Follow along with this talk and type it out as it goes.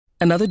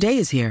Another day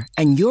is here,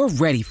 and you're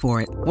ready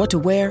for it. What to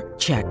wear?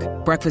 Check.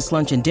 Breakfast,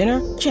 lunch, and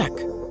dinner? Check.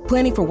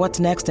 Planning for what's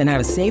next and how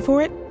to save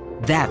for it?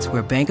 That's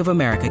where Bank of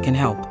America can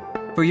help.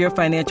 For your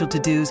financial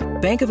to-dos,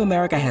 Bank of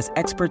America has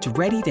experts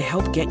ready to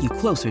help get you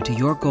closer to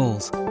your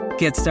goals.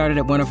 Get started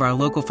at one of our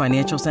local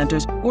financial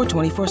centers or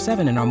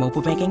 24/7 in our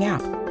mobile banking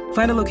app.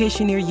 Find a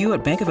location near you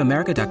at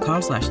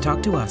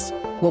bankofamerica.com/talktous.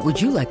 What would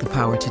you like the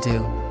power to do?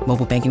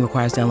 Mobile banking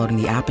requires downloading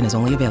the app and is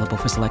only available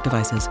for select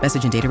devices.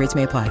 Message and data rates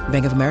may apply.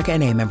 Bank of America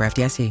N.A., member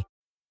FDIC.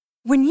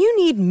 When you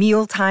need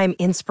mealtime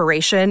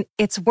inspiration,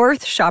 it's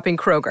worth shopping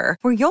Kroger,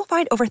 where you'll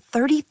find over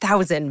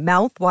 30,000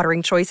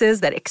 mouth-watering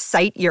choices that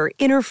excite your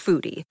inner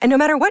foodie. And no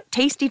matter what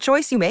tasty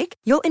choice you make,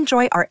 you'll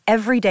enjoy our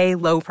everyday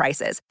low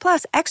prices,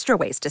 plus extra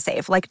ways to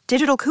save, like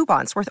digital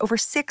coupons worth over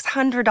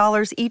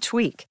 $600 each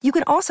week. You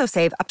can also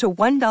save up to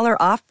 $1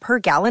 off per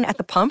gallon at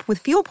the pump with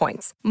fuel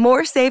points.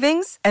 More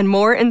savings and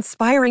more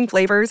inspiring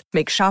flavors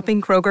make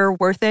shopping Kroger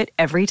worth it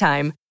every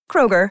time.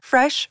 Kroger,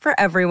 fresh for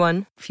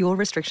everyone. Fuel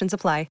restrictions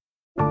apply.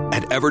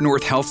 At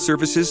Evernorth Health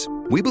Services,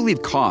 we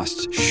believe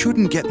costs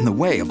shouldn't get in the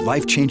way of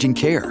life-changing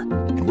care,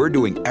 and we're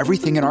doing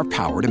everything in our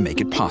power to make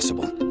it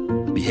possible.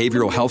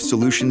 Behavioral health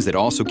solutions that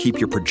also keep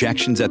your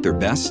projections at their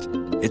best?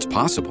 It's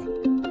possible.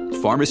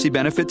 Pharmacy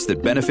benefits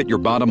that benefit your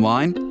bottom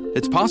line?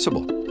 It's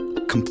possible.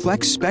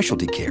 Complex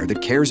specialty care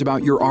that cares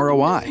about your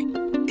ROI?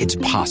 It's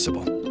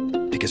possible.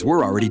 Because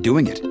we're already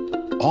doing it.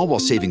 All while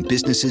saving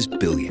businesses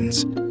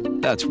billions.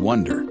 That's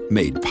Wonder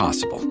made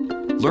possible.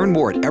 Learn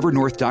more at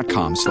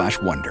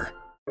evernorth.com/wonder.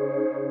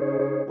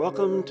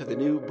 Welcome to the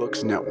New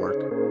Books Network.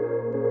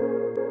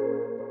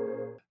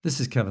 This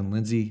is Kevin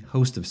Lindsay,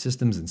 host of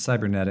Systems and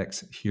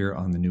Cybernetics here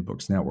on the New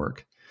Books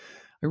Network.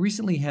 I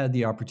recently had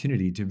the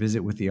opportunity to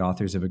visit with the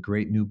authors of a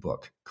great new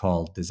book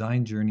called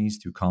Design Journeys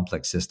Through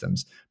Complex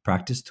Systems,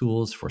 Practice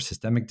Tools for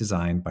Systemic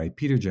Design by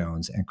Peter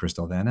Jones and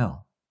Crystal Van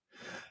L.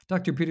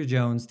 Dr. Peter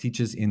Jones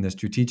teaches in the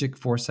Strategic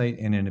Foresight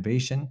and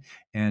Innovation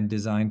and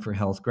Design for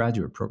Health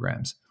graduate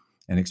programs.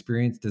 An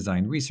experienced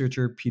design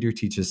researcher, Peter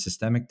teaches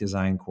systemic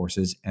design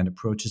courses and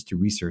approaches to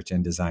research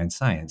and design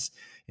science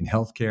in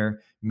healthcare,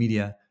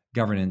 media,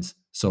 governance,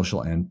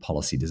 social, and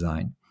policy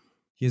design.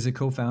 He is a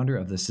co-founder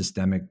of the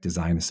Systemic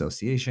Design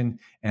Association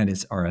and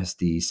its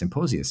RSD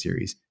Symposia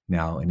series,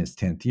 now in its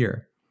 10th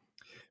year.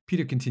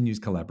 Peter continues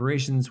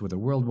collaborations with a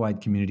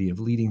worldwide community of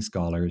leading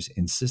scholars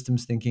in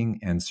systems thinking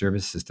and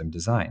service system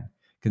design,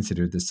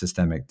 considered the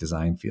systemic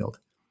design field.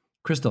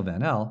 Crystal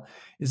Van L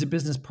is a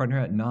business partner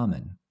at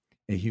Namen,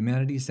 a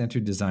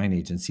humanity-centered design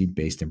agency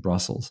based in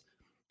Brussels.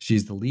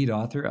 She's the lead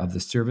author of the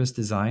Service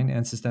Design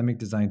and Systemic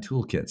Design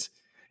Toolkits,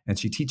 and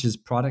she teaches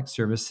product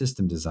service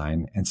system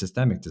design and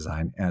systemic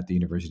design at the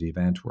University of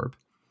Antwerp.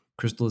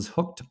 Crystal is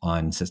hooked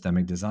on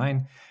systemic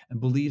design and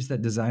believes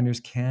that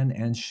designers can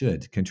and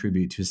should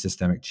contribute to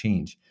systemic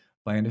change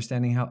by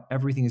understanding how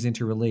everything is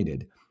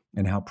interrelated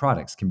and how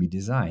products can be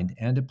designed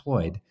and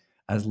deployed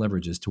as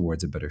leverages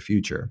towards a better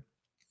future.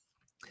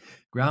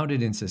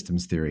 Grounded in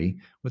systems theory,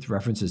 with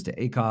references to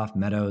Akoff,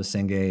 Meadows,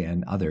 Senge,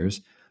 and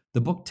others, the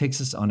book takes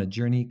us on a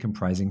journey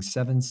comprising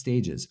 7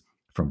 stages,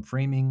 from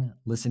framing,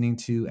 listening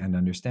to, and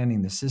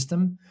understanding the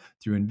system,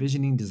 through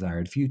envisioning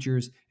desired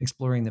futures,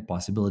 exploring the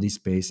possibility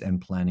space, and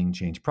planning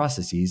change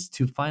processes,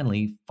 to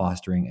finally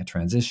fostering a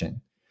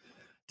transition.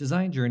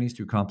 Design Journeys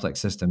Through Complex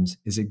Systems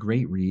is a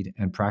great read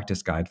and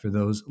practice guide for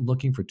those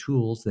looking for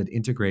tools that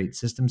integrate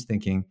systems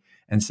thinking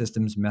and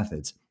systems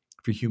methods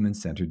for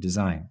human-centered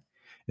design.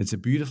 It's a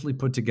beautifully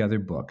put together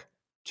book,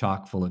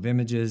 chock full of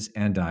images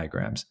and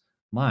diagrams.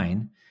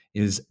 Mine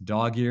is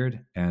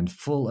dog-eared and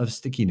full of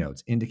sticky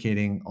notes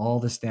indicating all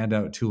the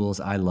standout tools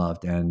I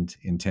loved and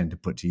intend to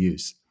put to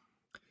use.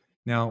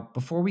 Now,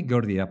 before we go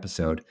to the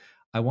episode,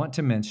 I want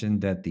to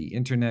mention that the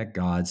internet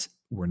gods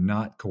were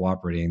not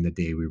cooperating the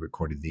day we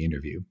recorded the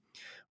interview.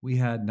 We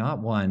had not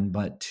one,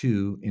 but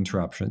 2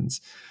 interruptions.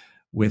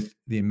 With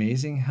the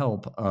amazing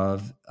help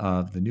of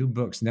the New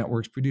Books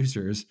Network's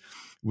producers,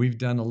 we've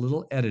done a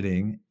little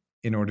editing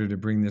in order to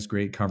bring this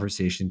great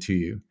conversation to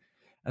you.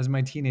 As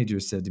my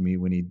teenager said to me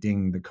when he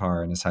dinged the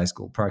car in his high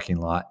school parking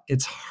lot,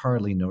 it's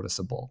hardly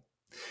noticeable.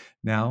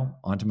 Now,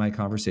 on to my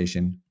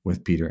conversation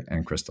with Peter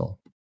and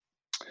Crystal.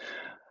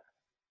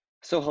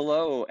 So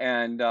hello,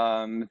 and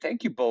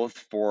thank you both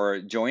for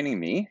joining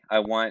me. I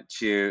want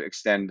to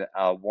extend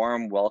a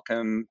warm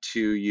welcome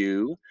to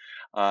you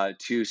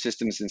to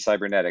Systems and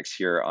Cybernetics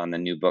here on the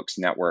New Books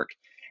Network.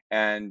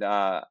 And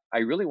I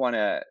really want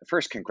to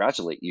first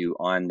congratulate you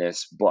on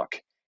this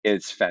book.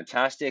 It's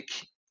fantastic.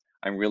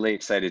 I'm really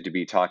excited to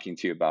be talking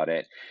to you about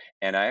it.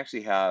 And I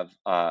actually have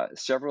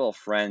several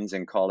friends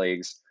and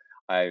colleagues.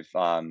 I've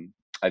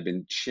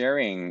been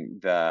sharing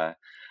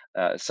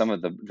some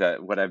of the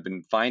what I've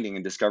been finding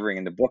and discovering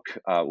in the book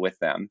with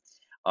them.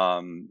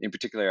 In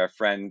particular, a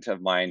friend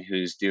of mine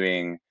who's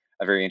doing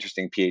a very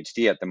interesting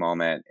PhD at the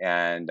moment,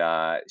 and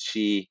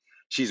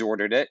she's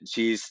ordered it.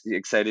 She's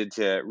excited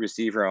to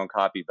receive her own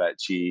copy, but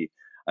she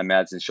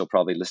imagines she'll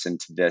probably listen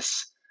to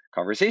this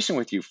conversation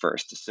with you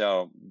first.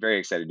 So very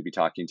excited to be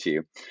talking to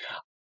you.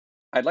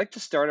 I'd like to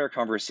start our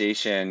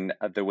conversation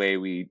the way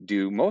we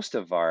do most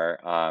of our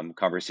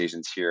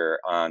conversations here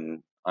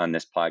on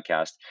this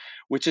podcast,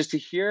 which is to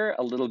hear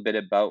a little bit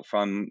about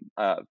from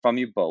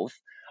you both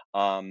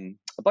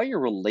about your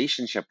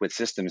relationship with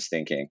systems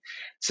thinking.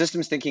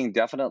 Systems thinking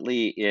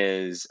definitely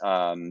is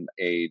a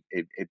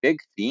big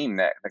theme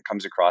that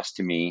comes across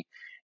to me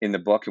in the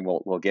book, and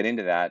we'll get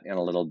into that in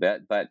a little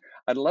bit. But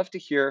I'd love to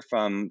hear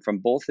from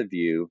both of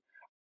you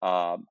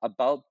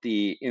about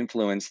the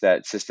influence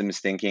that systems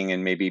thinking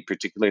and maybe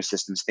particular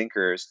systems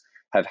thinkers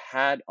have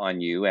had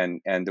on you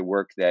and the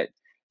work that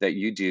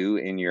you do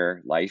in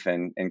your life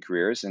and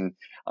careers. And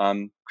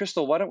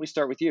Crystal, why don't we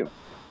start with you?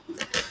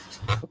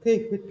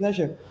 Okay, with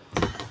pleasure.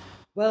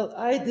 Well,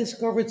 I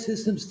discovered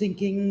systems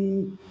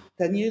thinking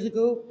 10 years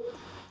ago.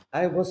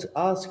 I was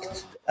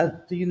asked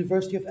at the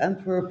University of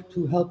Antwerp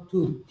to help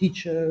to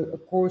teach a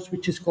course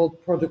which is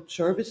called Product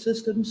Service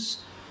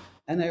Systems.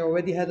 And I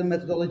already had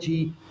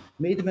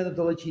made a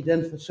methodology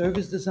then for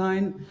service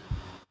design.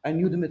 I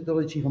knew the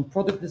methodology from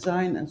product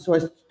design, and so I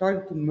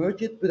started to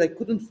merge it, but I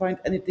couldn't find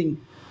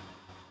anything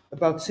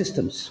about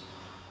systems.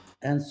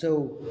 And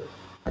so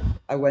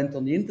I went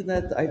on the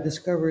internet. I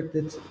discovered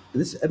that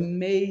this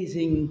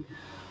amazing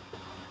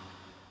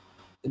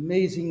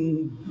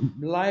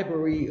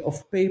library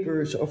of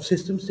papers of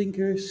systems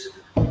thinkers.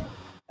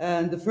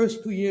 And the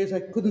first 2 years,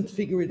 I couldn't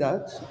figure it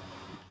out.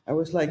 I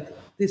was like,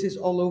 this is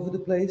all over the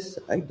place.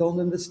 I don't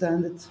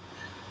understand it.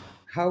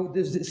 How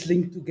does this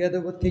link together?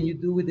 What can you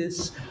do with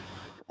this?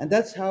 And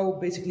that's how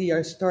basically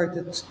I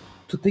started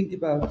to think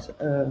about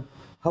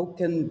how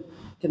can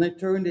I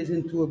turn this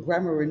into a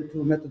grammar,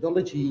 into a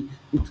methodology,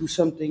 into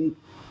something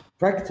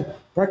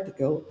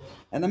practical.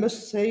 And I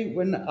must say,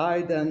 when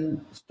I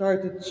then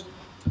started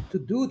to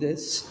do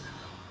this,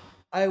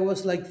 I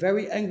was like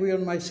very angry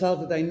on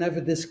myself that I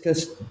never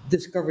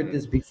discovered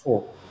this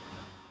before,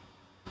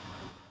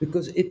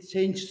 because it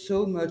changed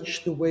so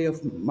much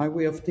my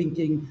way of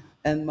thinking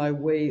and my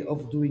way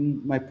of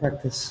doing my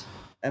practice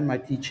and my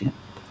teaching.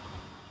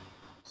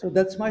 So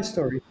that's my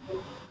story.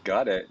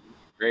 Got it.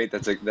 Great.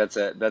 That's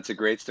a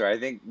great story. I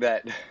think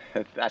that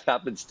that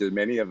happens to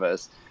many of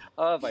us.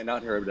 Oh, have I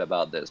not heard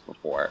about this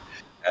before?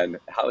 And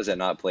how has it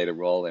not played a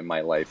role in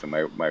my life and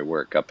my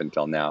work up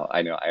until now?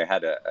 I know I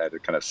had a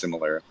kind of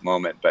similar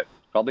moment, but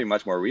probably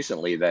much more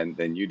recently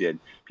than you did.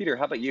 Peter,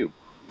 how about you?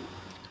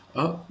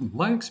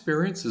 My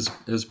experience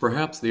is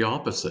perhaps the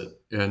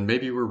opposite, and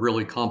maybe we're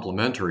really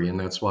complementary, and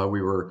that's why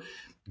we were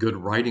good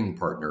writing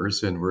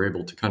partners, and we're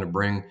able to kind of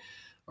bring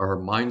our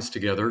minds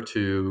together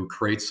to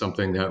create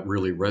something that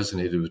really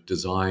resonated with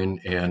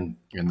design and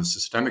the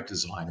systemic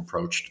design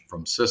approach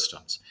from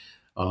systems.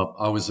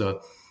 I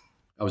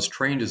was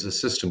trained as a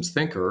systems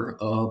thinker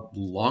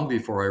long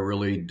before I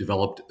really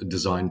developed a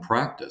design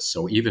practice.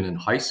 So even in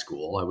high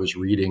school, I was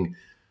reading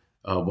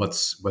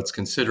what's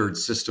considered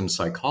system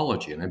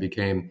psychology, and I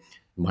became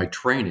my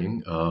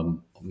training.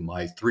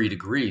 My 3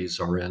 degrees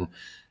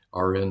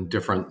are in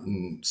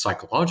different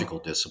psychological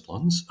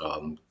disciplines: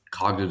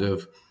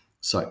 cognitive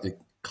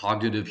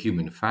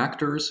human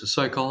factors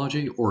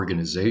psychology,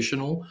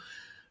 organizational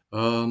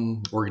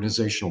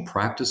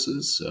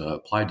practices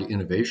applied to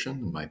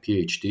innovation, my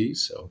PhD,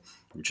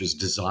 which is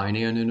design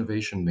and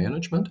innovation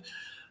management.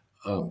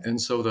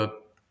 And so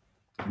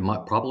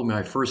probably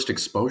my first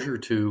exposure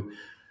to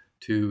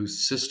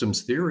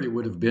systems theory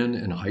would have been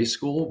in high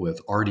school with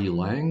R.D.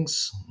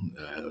 Laing's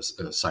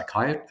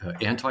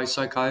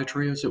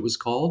anti-psychiatry, as it was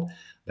called.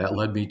 That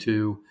led me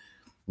to,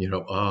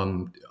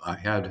 I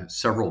had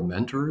several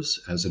mentors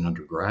as an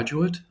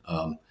undergraduate.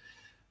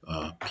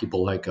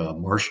 People like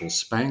Marshall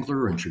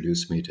Spangler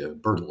introduced me to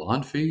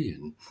Bertalanffy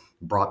and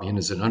brought me in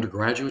as an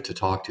undergraduate to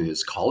talk to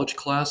his college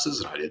classes.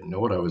 And I didn't know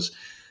what I was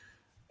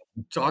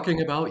talking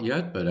about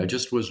yet, but I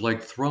just was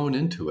like thrown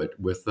into it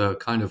with the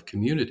kind of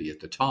community at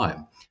the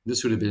time.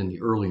 This would have been in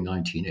the early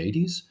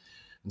 1980s.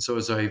 And so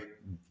as I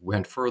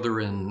went further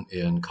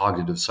in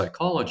cognitive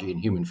psychology and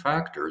human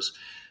factors,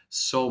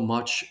 so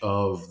much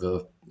of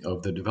the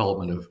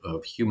development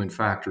of human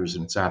factors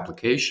and its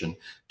application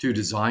to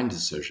design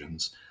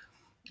decisions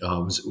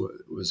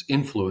was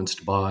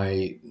influenced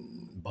by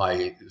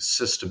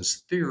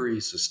systems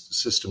theory,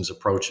 systems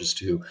approaches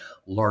to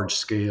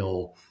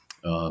large-scale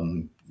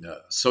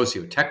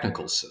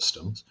socio-technical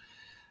systems.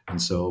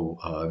 And so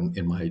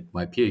in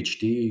my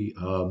PhD,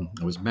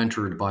 I was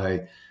mentored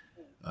by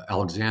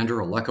Alexander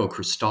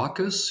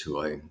Aleko-Christakis, who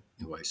I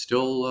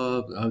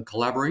still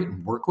collaborate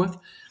and work with.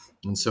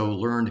 And so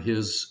learned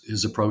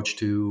his approach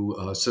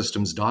to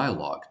systems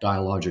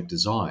dialogic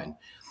design.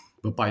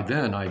 But by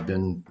then I had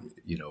been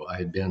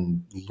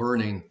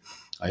learning.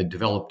 I had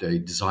developed a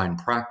design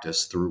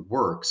practice through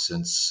work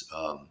since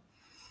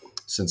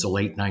the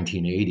late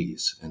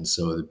 1980s. And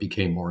so it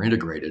became more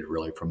integrated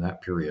really from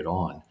that period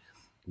on.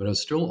 But I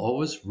was still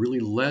always really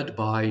led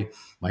by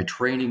my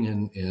training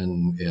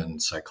in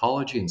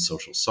psychology and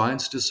social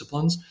science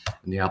disciplines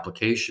and the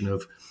application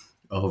of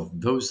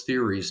those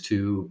theories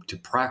to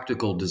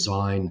practical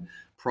design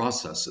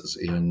processes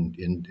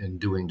in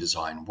doing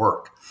design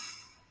work.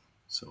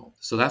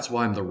 So that's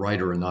why I'm the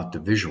writer and not the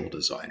visual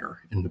designer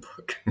in the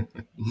book.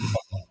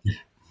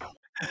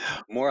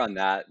 More on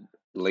that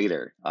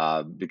later,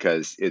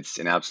 because it's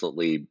an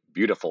absolutely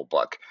beautiful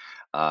book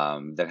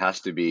that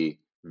has to be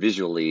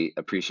visually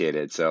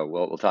appreciated. So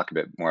we'll talk a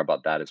bit more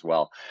about that as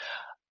well.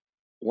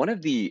 One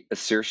of the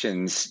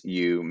assertions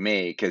you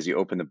make as you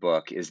open the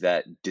book is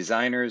that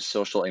designers,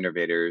 social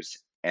innovators,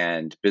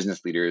 and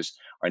business leaders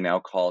are now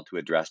called to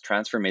address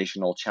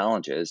transformational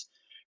challenges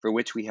for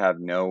which we have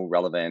no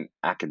relevant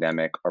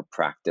academic or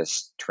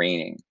practice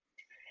training.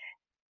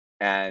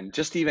 And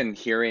just even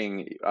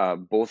hearing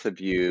both of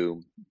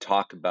you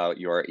talk about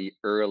your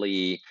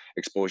early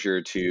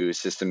exposure to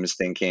systems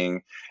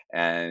thinking,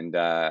 and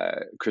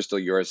Crystal,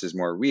 yours is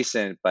more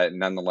recent, but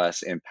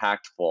nonetheless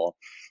impactful.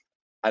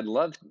 I'd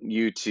love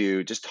you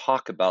to just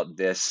talk about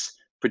this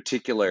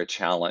particular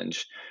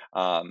challenge,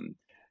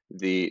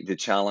 the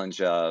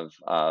challenge of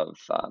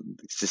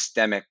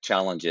systemic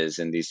challenges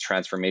and these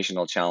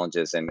transformational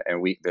challenges, and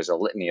there's a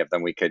litany of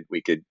them we could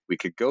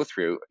go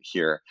through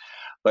here,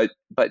 but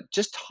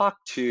just talk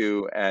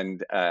to,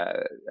 and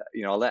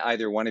I'll let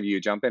either one of you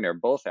jump in or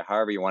both, or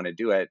however you want to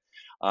do it.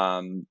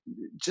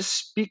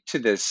 Just speak to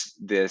this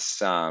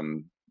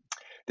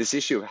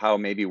issue of how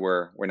maybe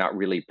we're not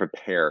really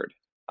prepared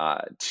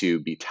to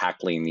be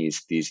tackling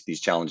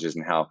these challenges,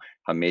 and how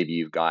maybe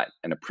you've got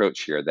an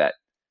approach here that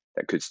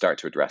could start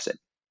to address it.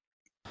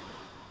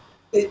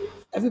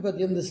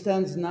 Everybody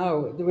understands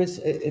now.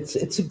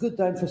 It's a good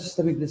time for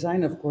systemic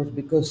design, of course,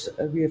 because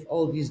we have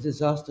all these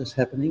disasters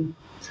happening,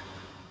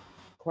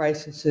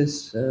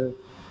 crises,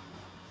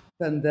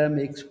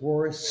 pandemics,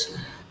 wars.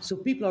 So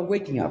people are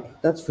waking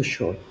up. That's for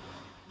sure.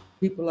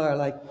 People are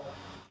like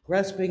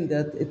grasping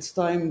that it's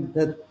time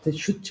that they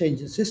should change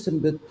the system,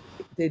 but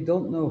they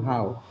don't know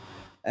how.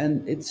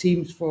 And it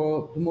seems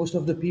for most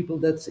of the people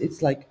that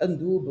it's like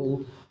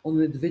undoable on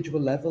an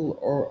individual level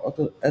or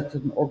at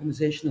an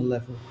organizational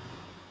level.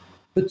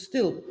 But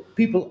still,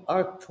 people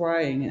are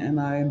trying,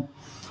 and I'm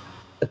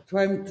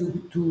trying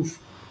to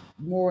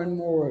more and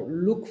more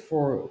look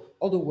for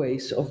other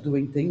ways of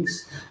doing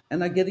things,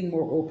 and are getting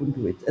more open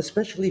to it,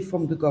 especially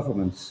from the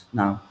governments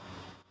now.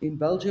 In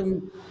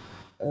Belgium,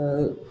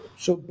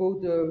 so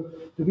both the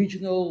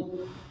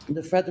regional,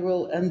 the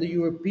federal, and the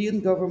European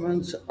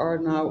governments are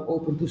now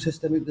open to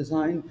systemic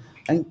design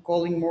and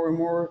calling more and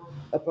more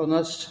upon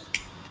us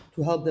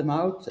to help them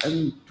out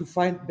and to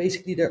find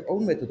basically their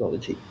own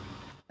methodology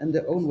and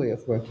their own way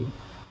of working.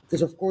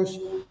 Because, of course,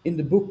 in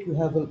the book you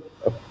have a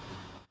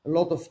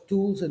lot of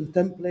tools and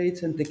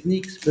templates and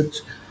techniques, but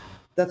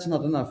that's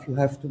not enough. You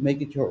have to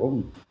make it your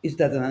own. Is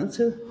that an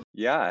answer?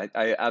 Yeah,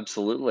 I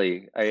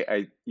absolutely.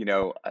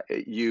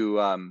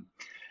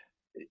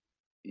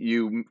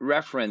 You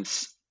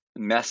reference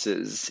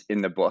messes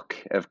in the book,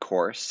 of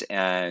course,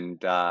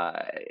 and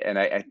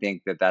I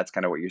think that's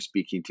kind of what you're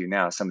speaking to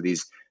now. Some of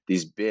these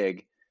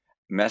big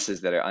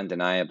messes that are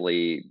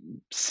undeniably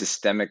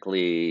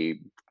systemically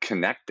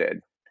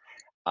connected,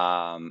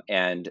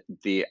 and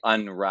the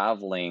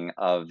unraveling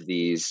of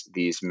these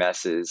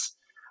messes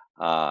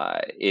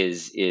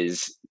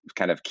is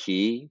kind of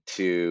key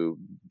to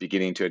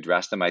beginning to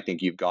address them. I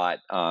think you've got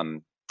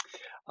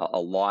a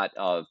lot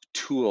of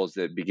tools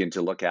that begin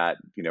to look at,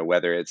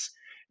 whether it's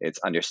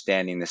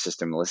understanding the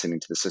system, listening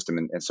to the system,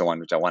 and so on,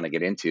 which I want to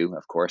get into,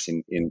 of course,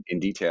 in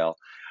detail.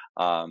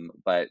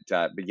 But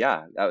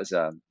yeah, that was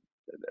a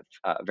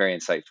very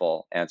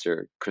insightful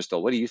answer.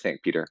 Crystal, what do you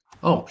think, Peter?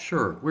 Oh,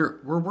 sure.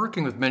 We're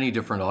working with many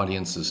different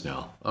audiences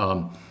now.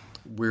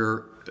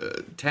 We're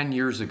 10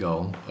 years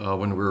ago,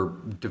 when we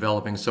were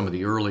developing some of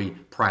the early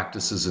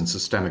practices in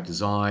systemic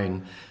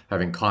design,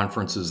 having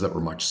conferences that were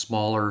much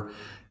smaller,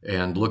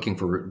 and looking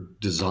for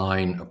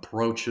design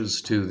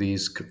approaches to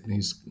these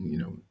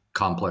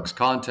complex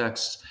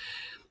contexts.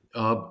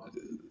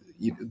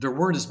 There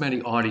weren't as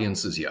many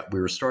audiences yet. We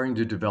were starting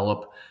to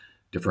develop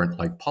different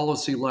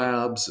policy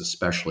labs,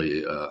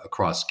 especially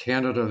across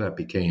Canada. That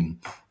became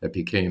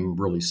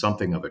really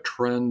something of a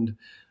trend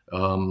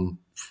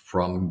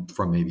from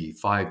maybe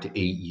 5 to 8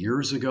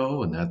 years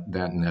ago, and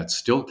that's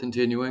still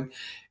continuing.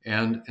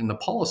 And the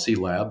policy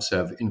labs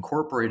have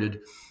incorporated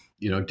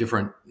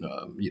different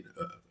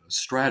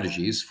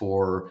strategies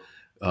for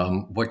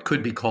what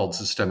could be called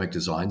systemic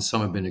design.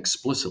 Some have been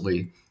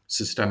explicitly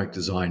systemic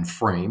design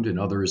framed, and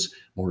others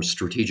more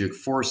strategic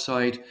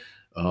foresight,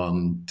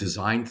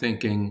 design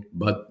thinking,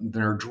 but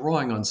they're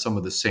drawing on some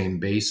of the same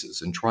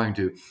bases and trying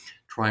to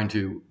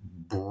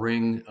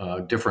bring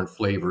different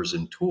flavors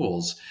and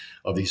tools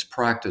of these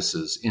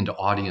practices into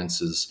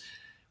audiences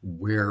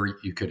where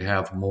you could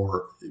have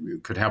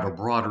a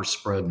broader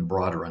spread and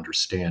broader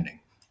understanding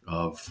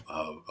of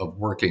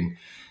working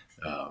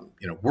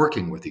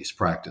with these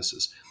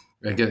practices.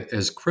 Again,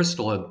 as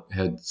Crystal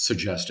had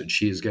suggested,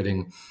 she is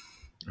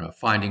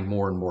finding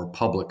more and more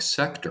public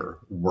sector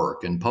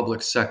work, and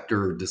public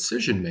sector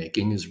decision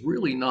making is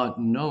really not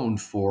known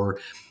for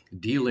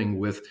dealing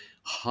with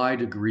high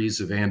degrees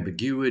of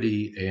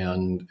ambiguity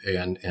and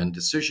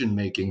decision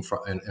making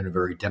in a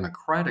very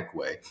democratic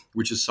way,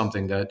 which is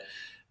something that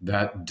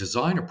that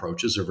design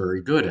approaches are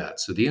very good at.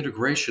 So the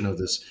integration of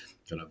this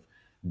kind of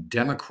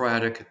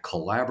democratic,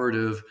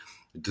 collaborative,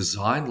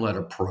 design-led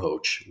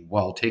approach,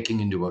 while taking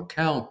into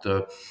account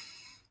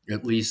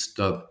at least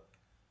the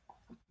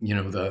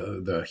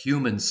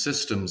human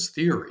systems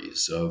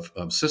theories of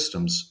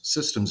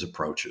systems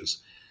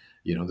approaches.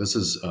 This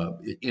is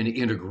an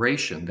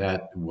integration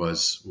that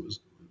was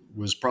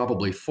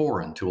probably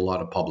foreign to a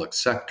lot of public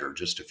sector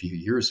just a few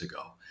years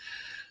ago.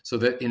 So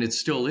that, and it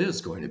still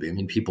is going to be. I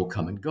mean, people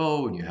come and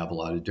go, and you have a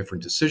lot of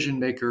different decision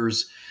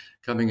makers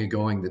coming and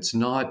going. That's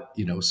not,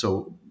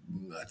 so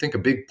I think a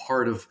big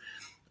part of,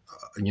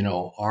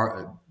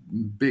 our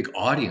big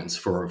audience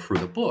for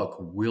the book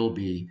will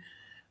be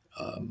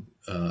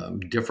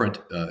different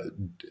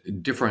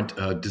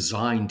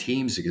design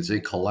teams, you could say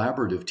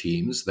collaborative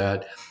teams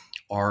that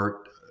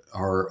are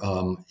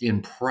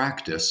in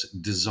practice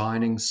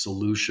designing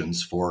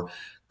solutions for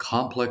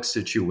complex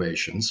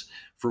situations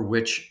for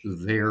which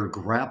they're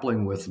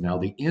grappling with now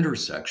the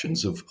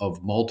intersections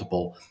of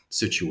multiple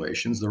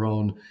situations, their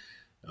own.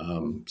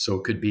 So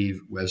it could be,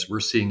 as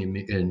we're seeing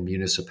in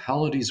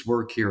municipalities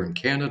work here in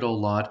Canada a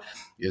lot,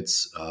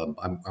 it's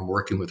I'm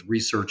working with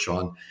research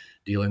on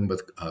dealing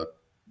with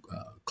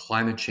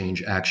climate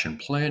change action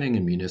planning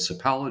in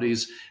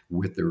municipalities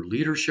with their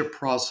leadership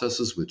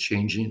processes, with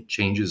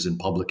changes in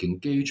public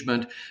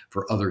engagement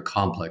for other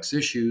complex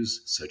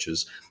issues such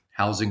as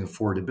housing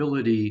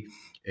affordability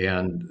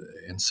and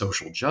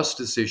social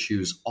justice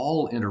issues,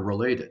 all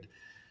interrelated.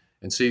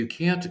 And so you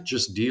can't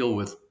just deal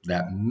with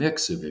that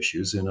mix of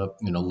issues in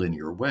a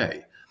linear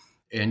way.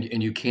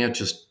 And you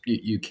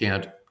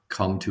can't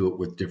come to it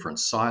with different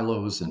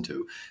silos and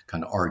to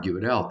kind of argue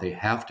it out. They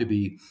have to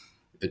be,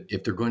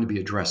 if they're going to be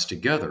addressed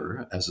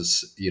together as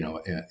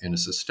in a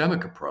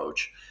systemic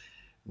approach.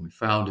 We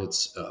found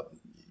it's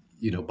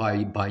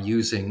by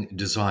using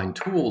design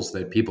tools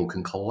that people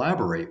can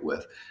collaborate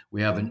with,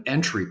 we have an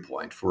entry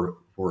point for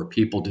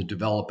people to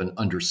develop an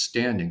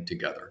understanding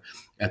together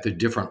at the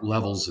different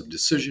levels of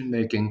decision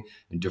making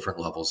and different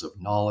levels of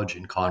knowledge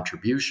and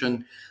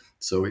contribution.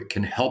 So it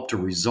can help to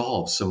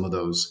resolve some of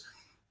those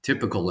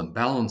typical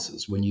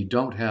imbalances when you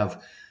don't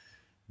have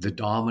the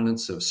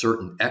dominance of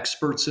certain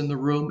experts in the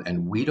room,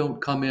 and we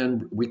come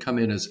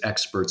in as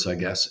experts, I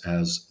guess,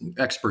 as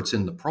experts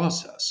in the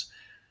process,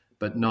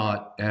 but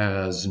not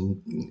as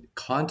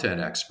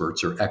content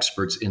experts or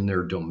experts in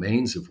their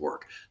domains of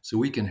work. So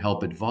we can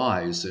help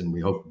advise, and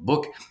we hope the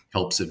book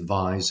helps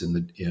advise in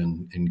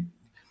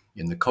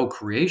the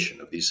co-creation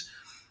of these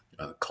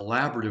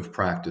collaborative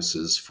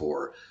practices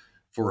for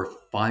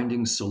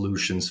finding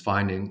solutions,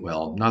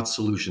 not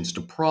solutions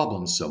to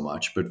problems so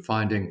much, but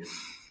finding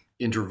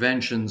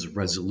interventions,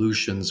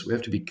 resolutions. We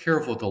have to be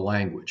careful with the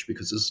language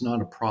because it's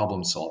not a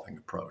problem-solving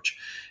approach.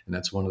 And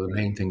that's one of the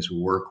main things we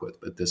work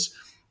with. But this,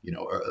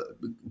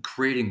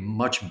 creating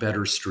much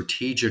better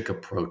strategic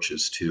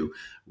approaches to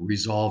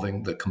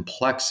resolving the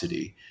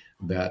complexity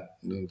that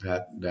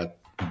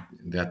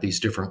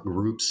these different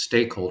groups,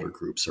 stakeholder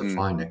groups, are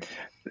finding.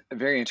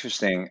 Very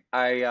interesting.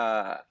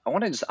 I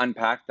want to just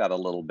unpack that a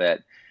little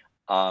bit.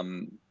 I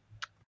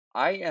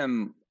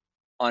am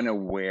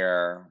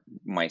unaware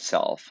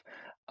myself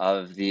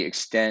of the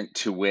extent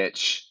to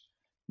which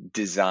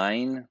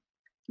design,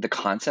 the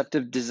concept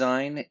of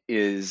design,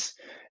 is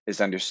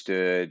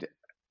understood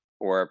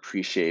or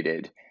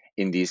appreciated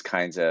in these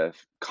kinds of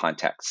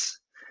contexts.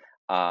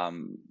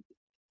 To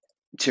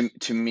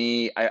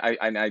me,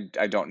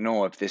 I don't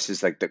know if this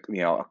is like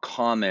a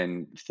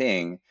common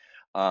thing,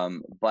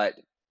 but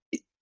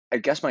I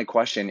guess my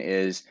question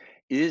is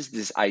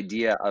this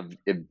idea of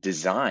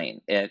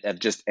design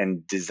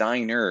and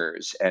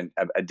designers and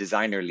a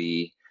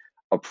designerly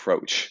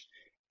approach,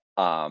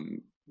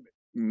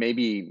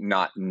 maybe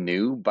not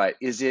new, but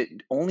is it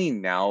only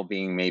now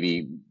being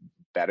maybe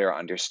better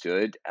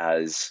understood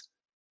as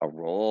a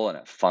role and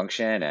a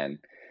function and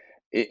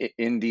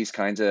in these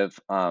kinds of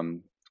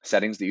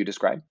settings that you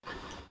described?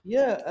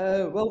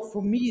 Yeah, well,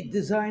 for me,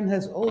 design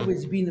has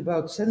always been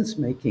about sense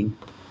making.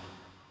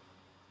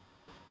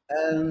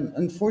 And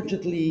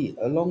unfortunately,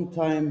 a long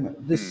time,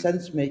 this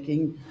sense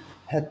making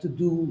had to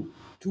do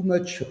too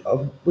much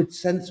with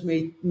sense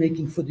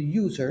making for the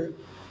user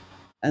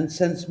and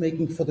sense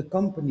making for the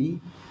company,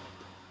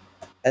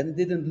 and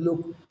didn't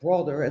look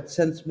broader at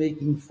sense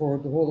making for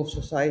the whole of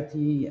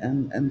society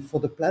and for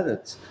the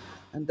planet.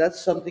 And that's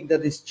something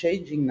that is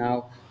changing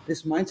now.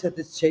 This mindset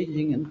is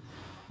changing, and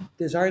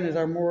designers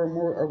are more and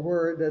more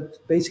aware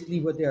that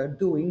basically what they are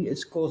doing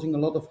is causing a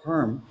lot of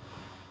harm.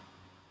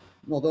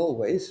 Not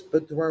always,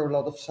 but there are a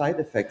lot of side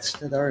effects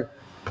that are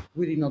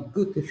really not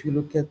good. If you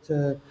look at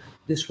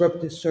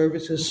disruptive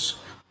services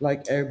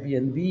like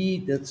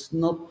Airbnb, that's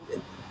not,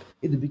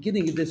 in the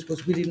beginning this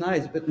was really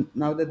nice, but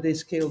now that they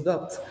scaled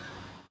up,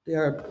 they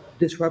are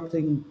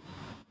disrupting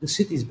the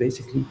cities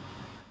basically.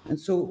 And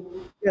so,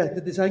 yeah, the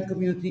design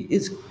community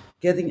is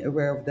getting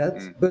aware of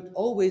that, but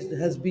always there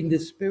has been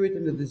this spirit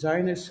in the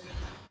designers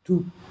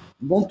to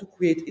want to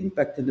create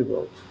impact in the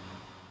world.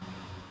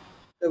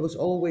 That was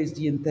always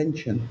the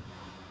intention.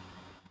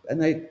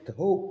 And I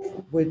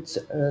hope with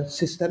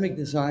systemic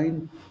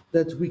design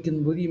that we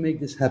can really make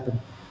this happen.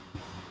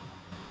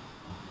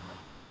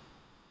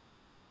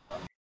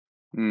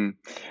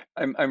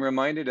 I'm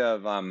reminded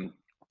of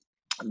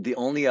the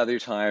only other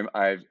time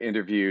I've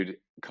interviewed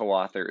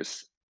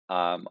co-authors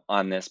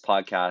on this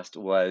podcast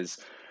was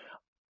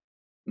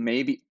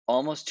maybe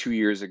almost 2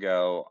 years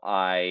ago.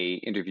 I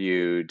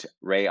interviewed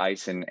Ray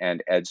Eisen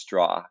and Ed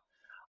Straw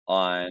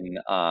on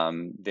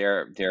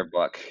their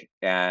book,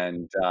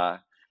 and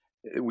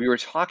we were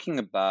talking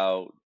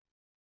about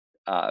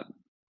uh,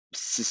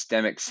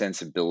 systemic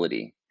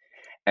sensibility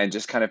and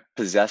just kind of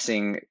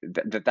possessing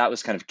that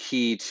was kind of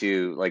key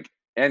to like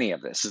any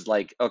of this is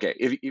like, okay,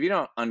 if you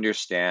don't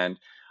understand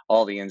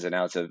all the ins and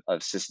outs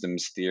of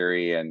systems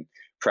theory and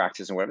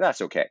practice and whatever,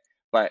 that's okay,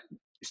 but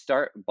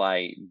start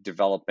by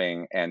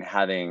developing and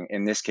having,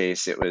 in this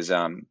case it was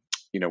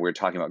we're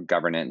talking about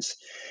governance,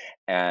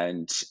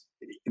 and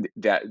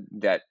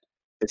that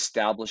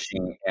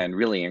establishing and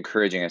really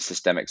encouraging a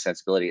systemic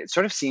sensibility. It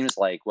sort of seems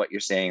like what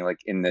you're saying, like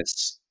in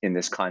this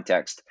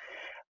context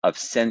of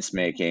sense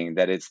making,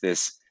 that it's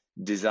this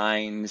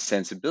design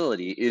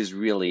sensibility is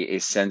really a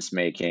sense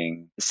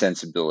making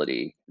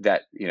sensibility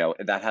that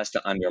that has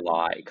to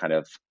underlie kind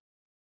of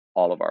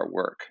all of our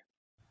work.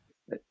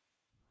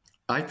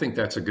 I think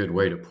that's a good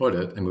way to put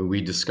it. I mean,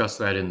 we discuss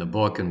that in the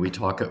book, and we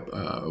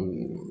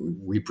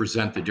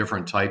present the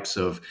different types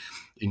of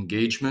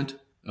engagement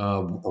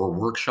or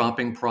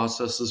workshopping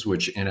processes,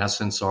 which in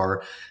essence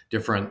are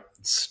different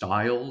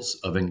styles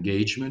of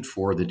engagement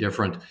for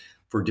different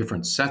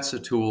sets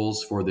of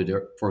tools for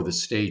the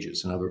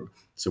stages.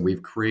 So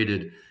we've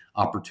created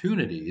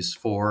opportunities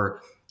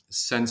for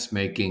sense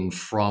making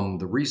from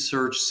the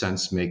research,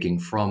 sense making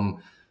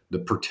from the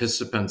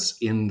participants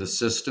in the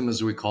system,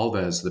 as we call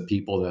that, as the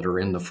people that are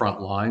in the front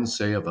lines,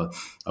 say, of a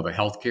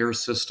healthcare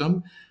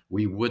system.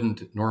 We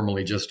wouldn't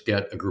normally just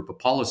get a group of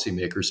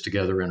policymakers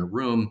together in a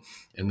room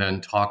and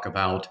then talk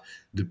about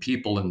the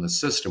people in the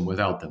system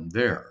without them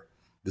there.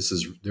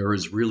 There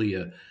is really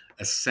a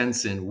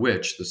sense in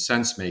which the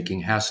sense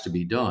making has to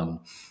be done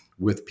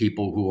with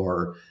people who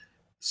are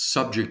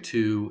subject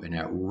to and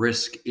at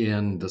risk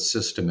in the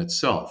system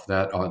itself,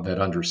 that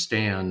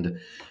understand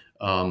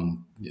the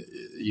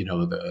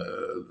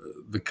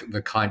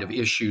kind of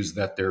issues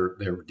that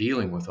they're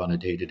dealing with on a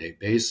day-to-day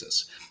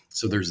basis.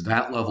 So there's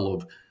that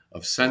level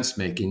of sense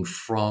making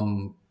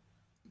from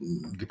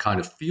the kind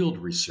of field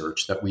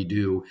research that we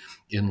do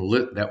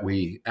that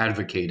we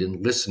advocate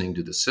in listening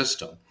to the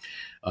system.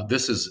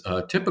 This is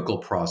a typical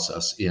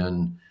process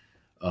in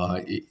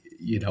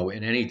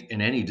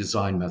any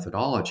design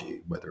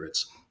methodology, whether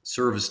it's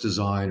service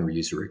design or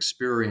user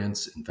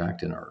experience. In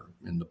fact,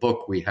 in the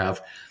book we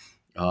have,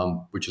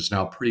 which is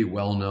now pretty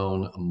well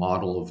known, a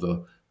model of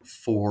the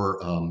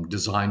 4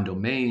 design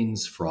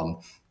domains from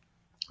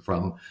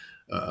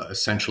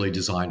essentially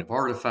design of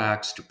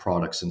artifacts to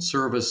products and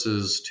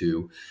services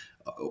to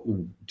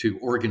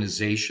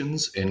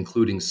organizations,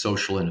 including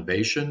social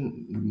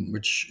innovation,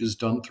 which is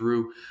done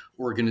through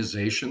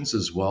organizations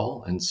as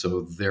well, and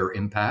so their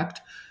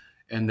impact.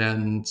 And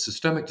then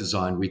systemic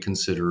design we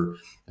consider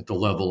at the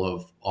level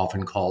of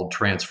often called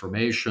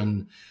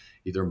transformation,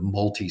 either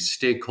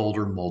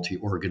multi-stakeholder,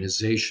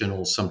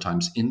 multi-organizational,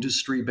 sometimes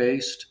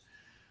industry-based.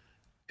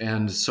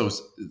 And so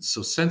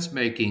sense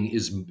making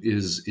is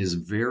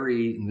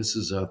very, and this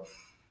is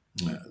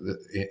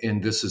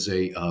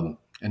an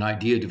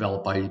idea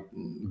developed by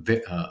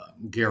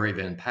Gary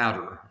Van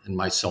Patter and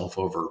myself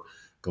over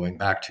going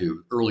back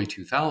to early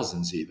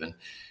 2000s even,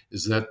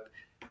 is that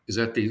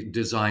the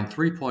design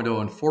 3.0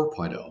 and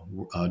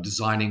 4.0,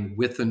 designing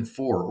with and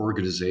for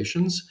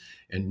organizations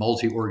and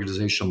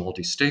multi-organizational,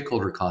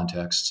 multi-stakeholder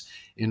contexts,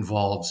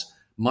 involves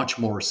much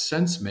more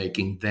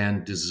sense-making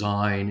than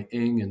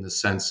designing in the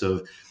sense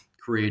of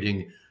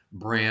creating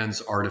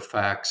brands,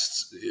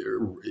 artifacts,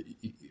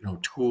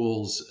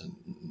 tools,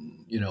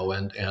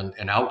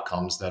 and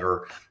outcomes that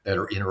are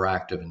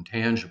interactive and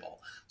tangible.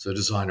 So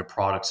design of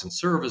products and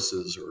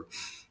services, or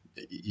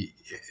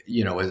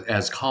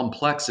as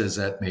complex as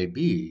that may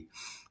be,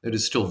 it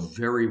is still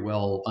very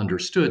well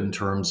understood in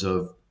terms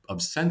of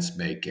sense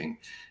making.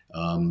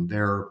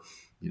 There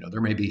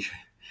may be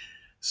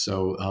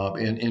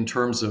in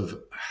terms of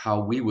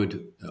how we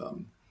would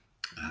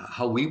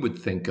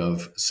think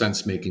of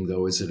sense making,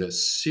 though, is it a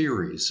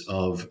series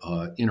of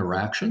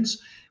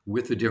interactions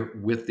with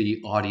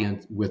the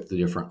audience, with the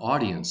different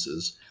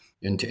audiences,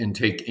 and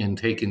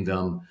taking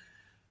them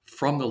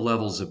from the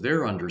levels of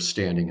their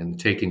understanding and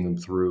taking them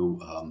through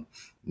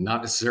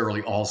not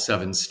necessarily all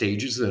 7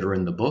 stages that are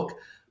in the book,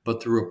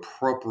 but through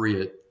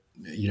appropriate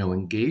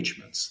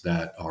engagements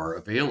that are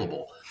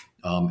available.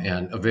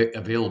 And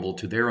available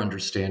to their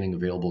understanding,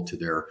 available to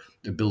their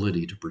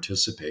ability to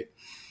participate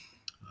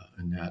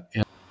in that.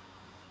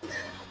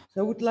 So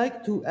I would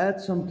like to add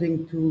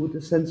something to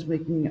the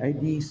sense-making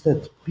ideas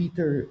that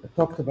Peter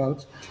talked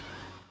about.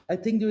 I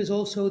think there is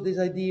also this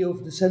idea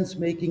of the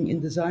sense-making in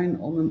design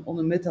on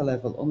a meta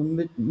level, on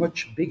a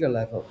much bigger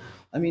level.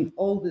 I mean,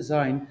 all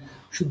design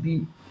should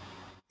be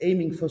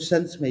aiming for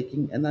sense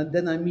making, and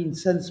then I mean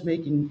sense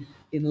making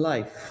in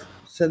life,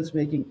 sense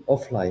making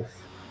of life.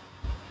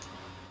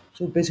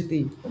 So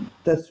basically,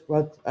 that's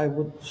what I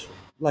would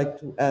like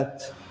to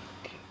add.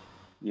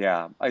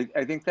 Yeah,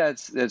 I think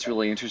that's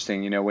really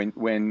interesting.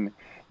 When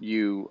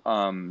you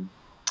I'm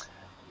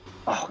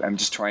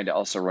just trying to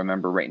also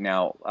remember right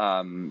now.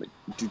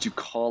 Did you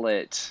call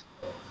it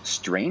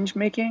strange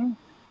making?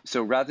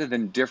 So rather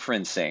than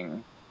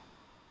differencing,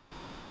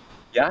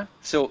 yeah.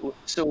 So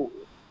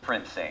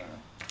differencing,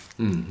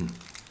 Hmm.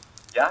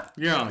 yeah.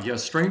 Yeah.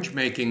 Strange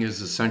making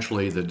is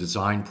essentially the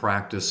design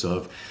practice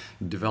of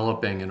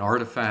developing an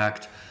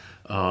artifact,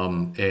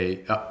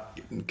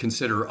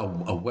 consider a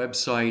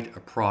website, a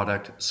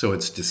product, so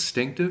it's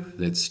distinctive,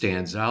 that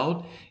stands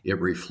out, it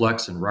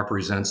reflects and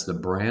represents the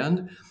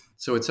brand.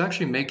 So it's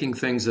actually making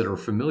things that are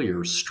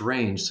familiar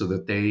strange so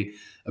that they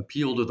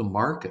appeal to the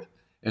market.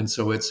 And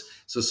so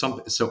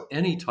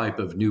any type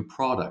of new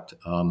product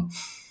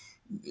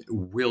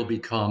will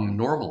become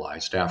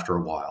normalized after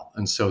a while.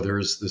 And so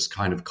there's this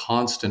kind of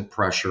constant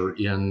pressure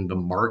in the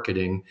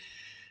marketing,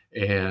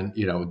 and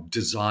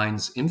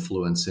design's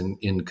influence in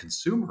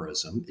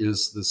consumerism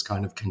is this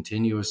kind of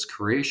continuous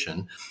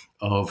creation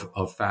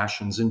of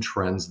fashions and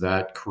trends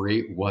that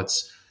create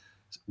what's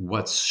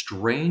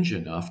strange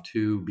enough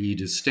to be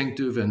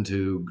distinctive and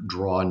to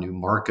draw a new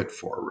market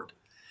forward.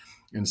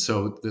 And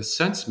so the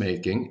sense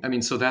making,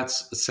 so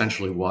that's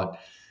essentially what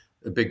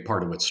a big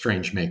part of what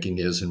strange making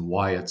is, and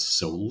why it's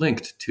so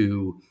linked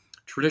to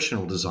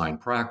traditional design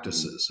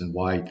practices, and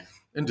why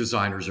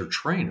designers are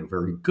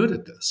very good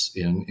at this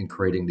in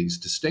creating these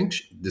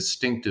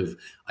distinctive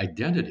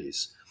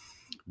identities.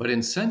 But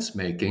in sense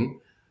making,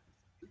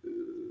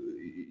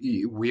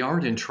 we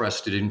aren't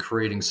interested in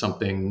creating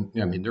something.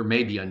 There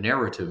may be a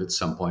narrative at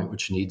some point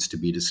which needs to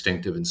be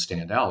distinctive and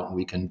stand out, and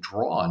we can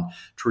draw on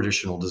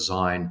traditional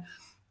design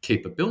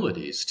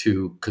capabilities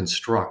to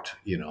construct,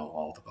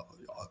 all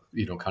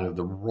the kind of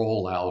the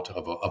rollout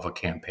of a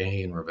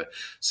campaign or of a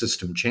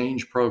system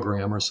change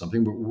program or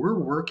something. But we're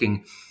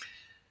working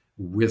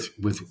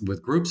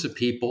with groups of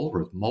people,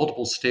 with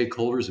multiple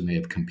stakeholders that may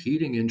have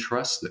competing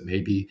interests, that may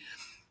be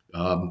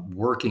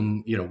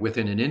working,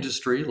 within an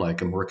industry.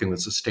 Like I'm working with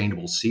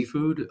Sustainable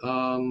Seafood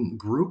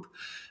Group,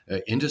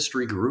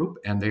 industry group,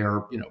 and they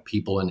are,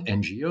 people in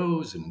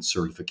NGOs and in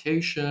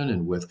certification,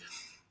 and with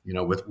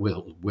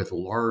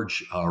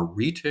large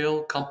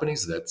retail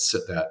companies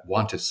that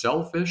want to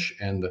sell fish,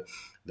 and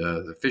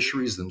the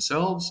fisheries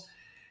themselves.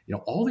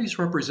 All these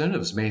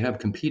representatives may have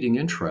competing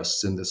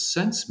interests in the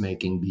sense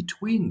making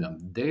between them.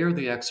 They are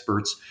the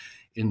experts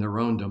in their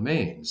own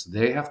domains.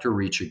 They have to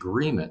reach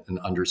agreement and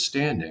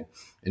understanding,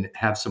 and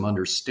have some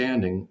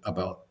understanding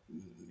about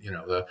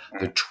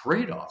the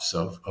trade-offs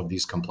of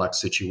these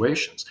complex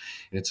situations.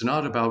 And it's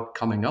not about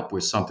coming up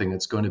with something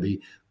that's going to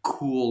be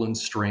cool and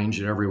strange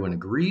that everyone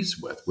agrees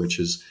with, which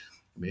is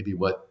maybe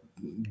what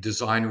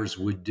designers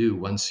would do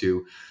once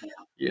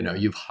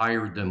you've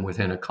hired them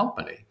within a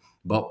company.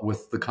 But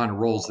with the kind of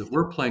roles that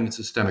we're playing in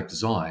systemic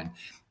design,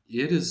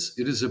 it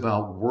is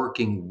about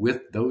working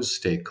with those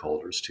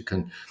stakeholders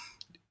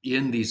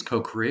in these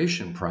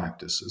co-creation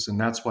practices. And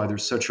that's why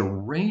there's such a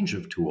range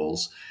of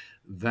tools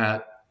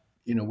that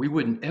we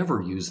wouldn't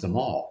ever use them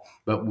all,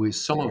 but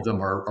some of them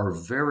are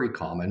very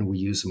common. We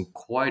use them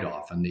quite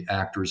often. The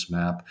actors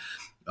map,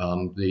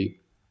 the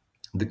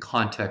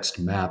context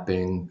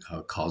mapping,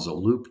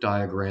 causal loop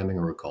diagramming,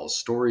 or called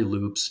story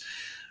loops,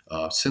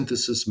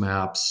 synthesis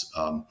maps,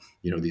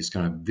 these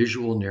kind of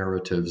visual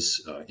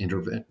narratives.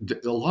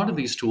 A lot of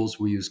these tools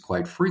we use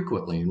quite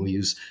frequently, and we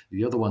use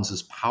the other ones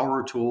as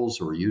power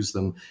tools, or use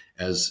them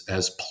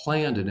as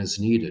planned and as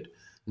needed.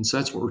 And so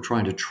that's what we're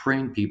trying to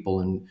train people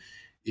in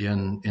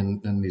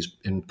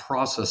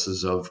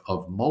processes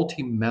of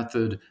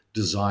multi-method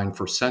design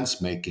for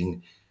sense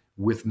making,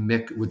 with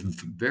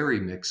very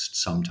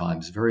mixed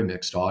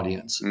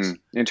audiences.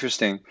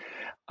 Interesting.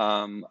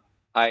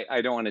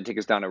 I don't want to take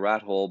us down a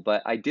rat hole,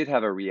 but I did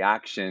have a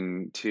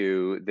reaction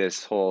to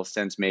this whole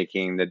sense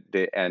making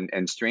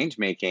and strange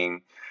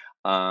making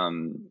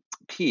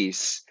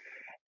piece.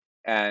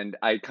 And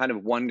I kind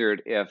of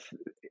wondered if,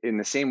 in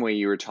the same way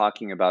you were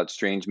talking about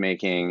strange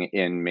making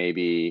in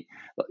maybe,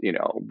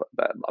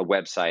 a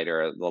website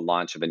or the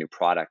launch of a new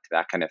product,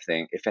 that kind of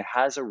thing, if it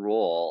has a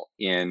role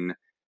in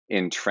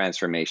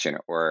transformation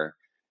or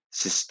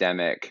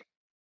systemic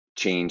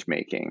change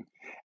making.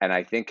 And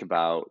I think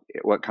about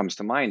what comes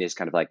to mind is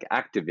kind of like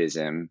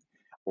activism,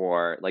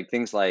 or like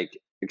things like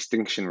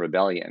Extinction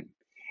Rebellion,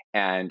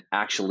 and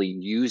actually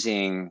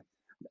using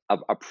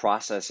a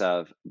process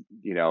of,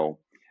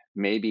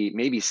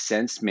 maybe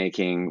sense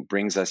making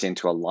brings us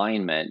into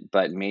alignment,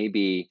 but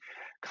maybe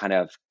kind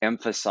of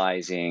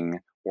emphasizing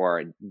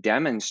or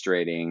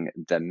demonstrating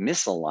the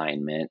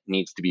misalignment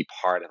needs to be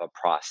part of a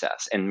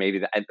process. And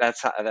maybe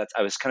that's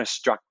I was kind of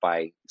struck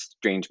by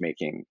strange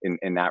making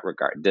in that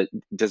regard.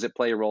 Does it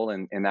play a role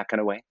in that kind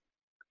of way?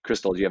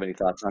 Crystal, do you have any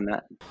thoughts on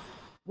that?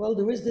 Well,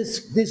 there is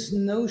this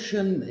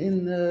notion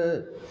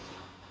in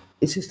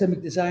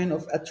systemic design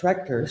of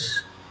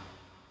attractors,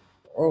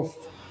 of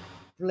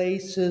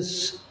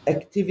places,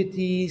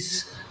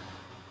 activities,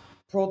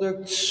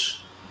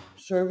 products,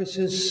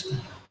 services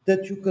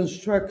that you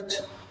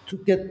construct to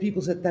get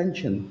people's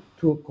attention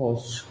to a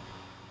cause.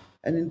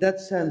 And in that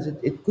sense,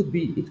 it could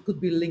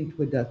be linked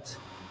with that.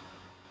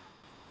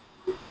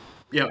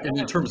 Yeah, and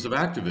in terms of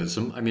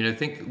activism, I mean, I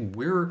think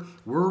we're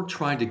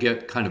trying to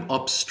get kind of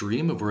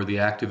upstream of where the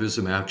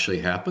activism actually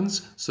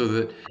happens, so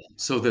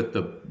that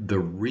the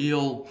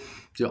real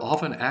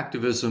often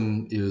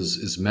activism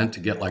is meant to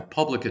get like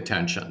public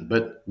attention,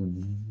 but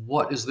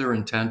what is their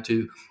intent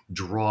to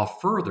draw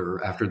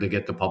further after they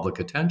get the public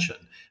attention?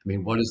 I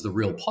mean, what is the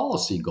real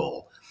policy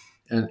goal?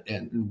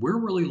 And we're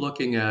really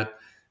looking at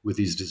with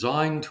these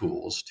design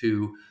tools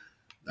to,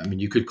 I mean,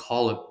 you could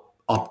call it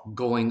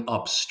going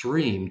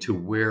upstream to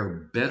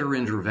where better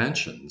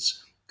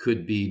interventions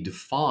could be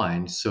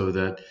defined so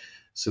that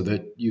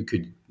you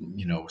could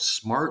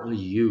smartly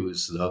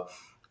use the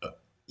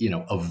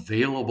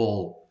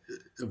available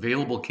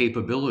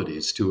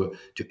capabilities to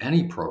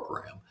any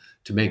program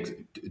to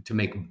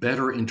make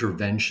better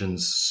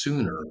interventions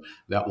sooner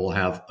that will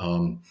have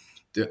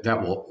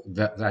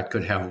that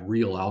could have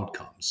real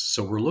outcomes.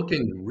 So we're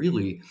looking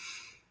really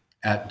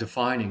at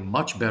defining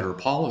much better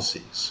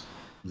policies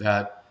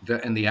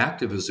and the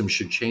activism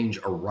should change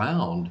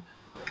around,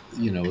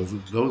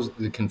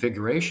 the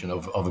configuration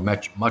of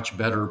much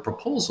better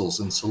proposals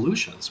and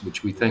solutions,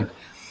 which we think,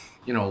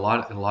 in a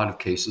lot of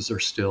cases are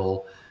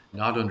still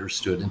not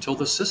understood until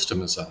the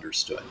system is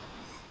understood.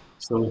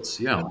 So it's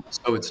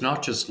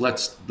not just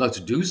let's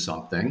do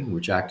something,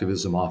 which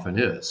activism often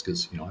is,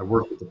 because I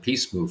work with the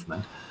peace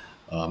movement.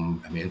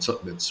 It's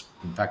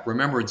in fact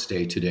Remembrance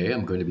Day today.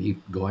 I'm going to be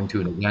going to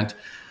an event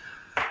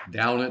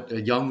down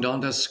at Young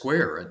Dundas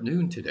Square at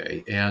noon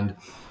today, and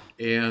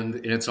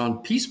it's on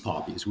peace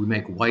poppies. We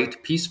make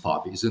white peace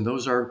poppies, and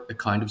those are a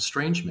kind of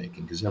strange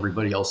making because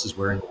everybody else is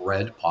wearing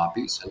red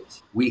poppies, and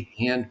we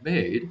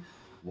handmade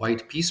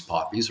white peace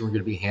poppies, and we're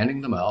going to be handing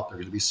them out. They're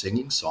going to be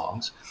singing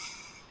songs,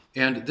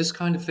 and this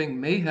kind of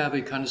thing may have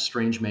a kind of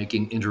strange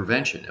making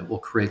intervention. It will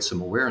create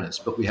some awareness,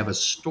 but we have a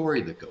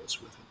story that goes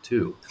with it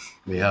too.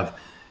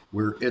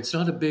 It's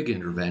not a big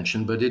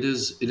intervention, but it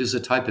is a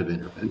type of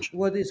intervention.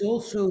 What is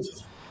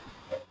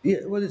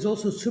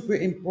also super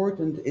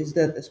important is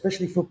that,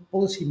 especially for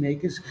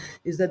policymakers,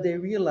 is that they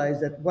realize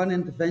that one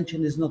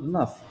intervention is not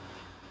enough.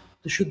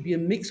 There should be a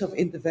mix of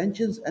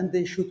interventions, and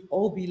they should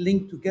all be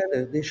linked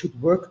together. They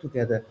should work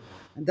together.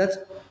 And that's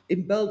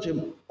in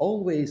Belgium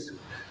always.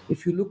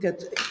 If you look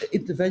at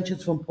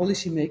interventions from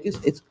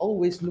policymakers, it's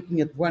always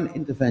looking at one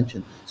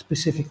intervention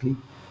specifically.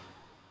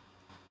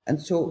 And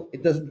so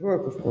it doesn't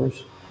work, of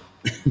course.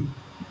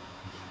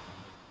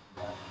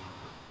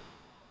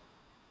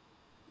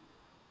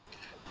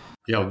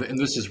 Yeah, and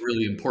this is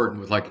really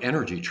important with like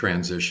energy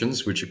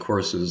transitions, which of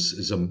course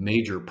is a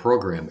major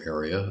program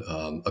area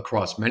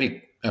across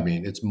many. I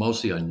mean, it's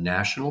mostly a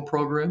national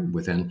program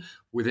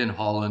within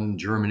Holland,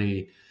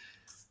 Germany,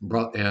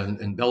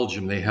 and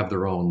Belgium. They have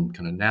their own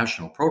kind of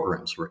national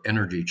programs for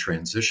energy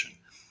transition,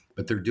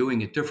 but they're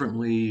doing it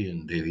differently.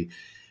 And they,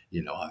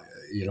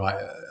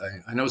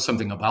 I know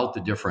something about the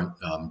different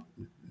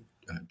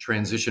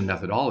transition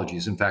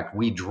methodologies. In fact,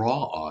 we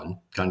draw on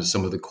kind of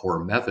some of the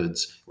core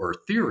methods or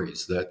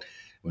theories that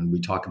when we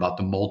talk about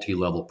the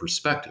multi-level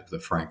perspective, the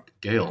Frank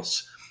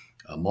Gales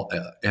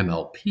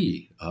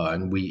MLP,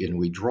 and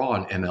we draw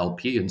on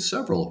MLP in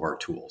several of our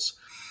tools,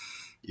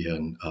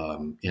 in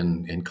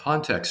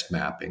context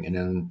mapping and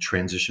in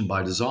transition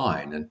by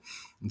design and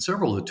in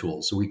several of the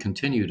tools. So we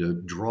continue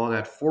to draw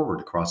that forward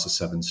across the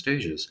 7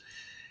 stages.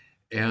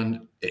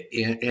 And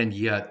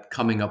yet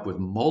coming up with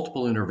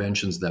multiple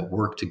interventions that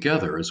work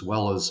together, as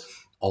well as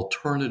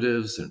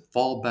alternatives and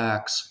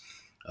fallbacks,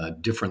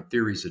 different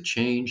theories of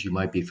change. You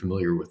might be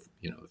familiar with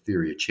the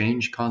theory of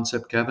change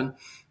concept, Kevin.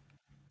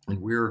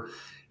 And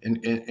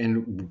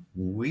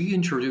we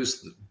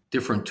introduce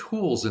different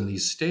tools in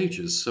these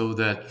stages so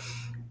that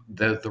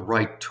the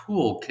right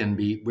tool can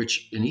be,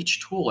 which in each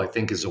tool I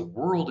think is a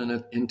world in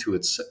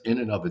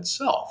and of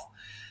itself.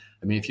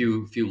 I mean, if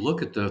you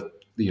look at the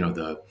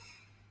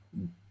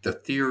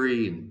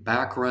theory and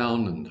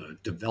background and the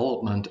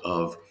development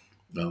of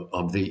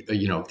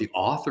the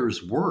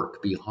author's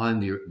work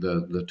behind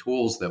the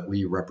tools that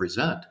we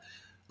represent,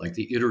 like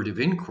the iterative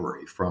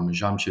inquiry from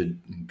Jamshid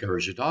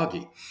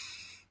Garajadagi.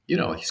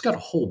 He's got a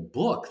whole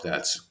book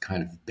that's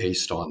kind of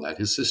based on that.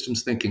 His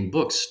systems thinking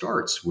book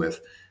starts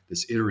with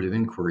this iterative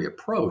inquiry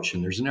approach,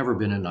 and there's never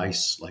been a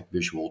nice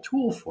visual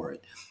tool for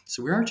it.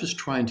 So we aren't just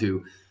trying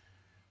to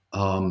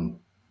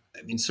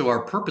so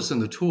our purpose in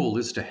the tool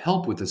is to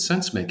help with the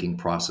sense-making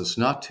process,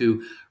 not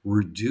to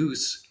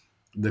reduce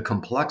the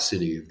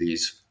complexity of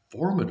these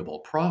formidable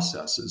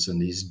processes and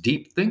these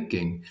deep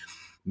thinking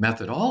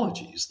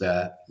methodologies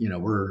that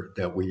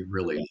we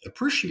really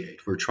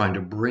appreciate. We're trying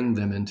to bring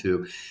them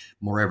into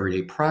more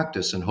everyday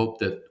practice and hope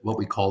that what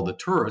we call the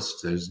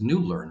tourists, as new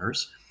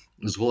learners,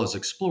 as well as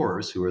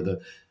explorers who are the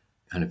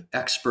kind of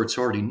experts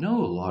who already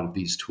know a lot of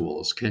these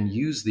tools, can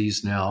use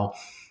these now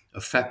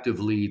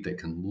effectively. They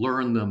can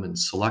learn them and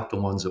select the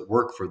ones that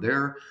work for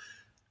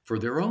for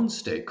their own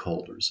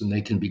stakeholders, and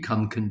they can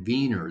become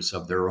conveners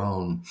of their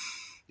own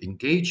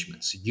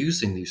engagements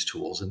using these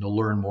tools, and to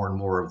learn more and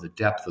more of the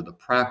depth of the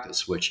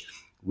practice, which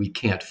we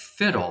can't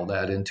fit all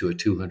that into a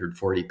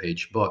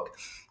 240-page book,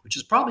 which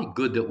is probably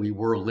good that we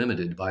were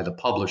limited by the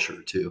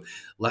publisher to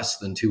less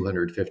than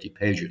 250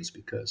 pages,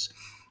 because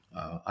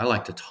I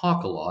like to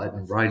talk a lot,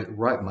 and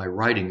my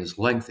writing is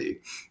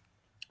lengthy.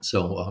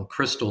 So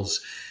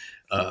Crystal's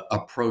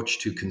approach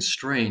to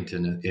constraint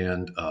and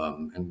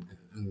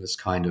this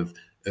kind of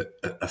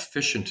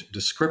efficient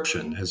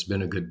description has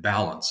been a good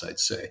balance, I'd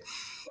say.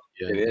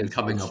 In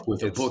coming up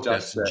with a book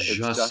that's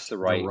just the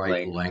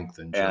right length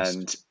and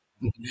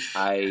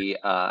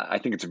I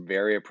think it's a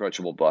very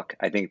approachable book.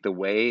 I think the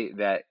way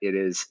that it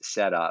is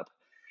set up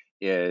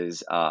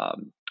is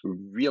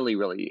really,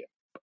 really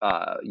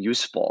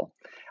useful.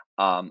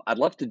 I'd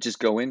love to just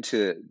go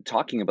into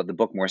talking about the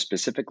book more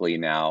specifically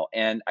now.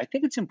 And I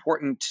think it's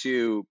important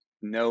to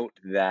note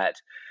that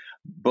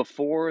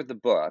before the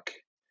book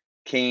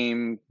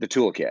came the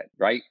toolkit,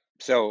 right?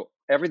 So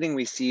everything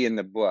we see in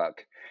the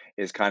book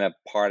is kind of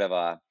part of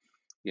a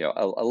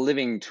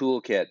living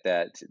toolkit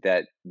that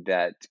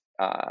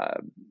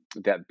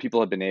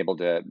people have been able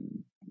to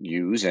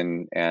use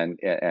and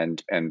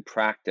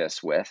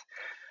practice with.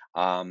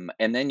 And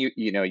then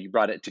you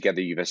brought it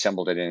together. You've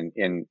assembled it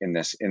in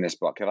this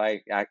book.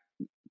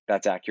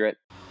 That's accurate?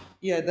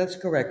 Yeah, that's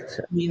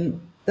correct. I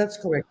mean, that's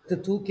correct. The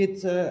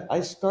toolkit,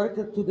 I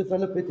started to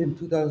develop it in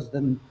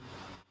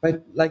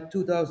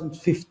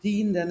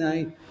 2015.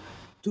 Then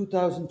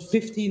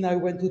 2015, I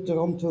went to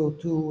Toronto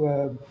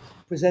to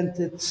present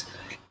it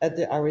at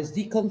the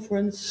RSD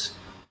conference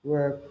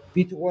where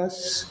Peter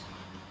was.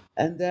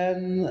 And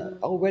then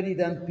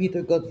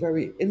Peter got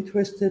very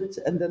interested.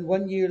 And then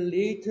 1 year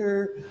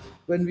later,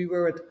 when we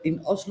were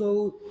in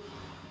Oslo,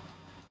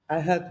 I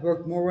had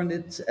worked more on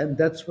it, and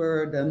that's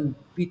where then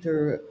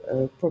Peter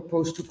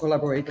proposed to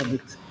collaborate on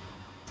it.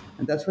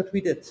 And that's what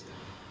we did.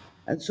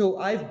 And so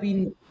I've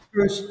been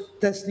first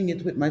testing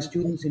it with my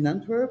students in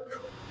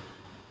Antwerp,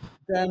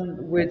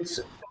 then with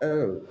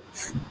the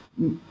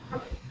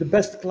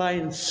best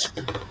clients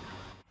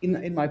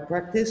in my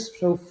practice.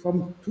 So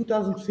from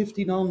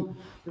 2015 on,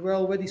 there were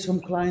already some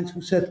clients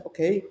who said,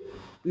 okay,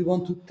 we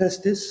want to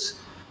test this.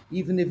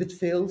 Even if it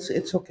fails,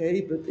 it's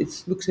okay, but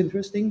it looks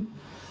interesting.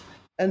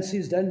 And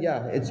since then,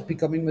 it's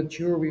becoming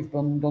mature. We've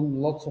done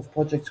lots of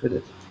projects with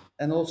it.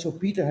 And also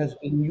Peter has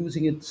been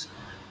using it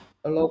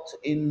a lot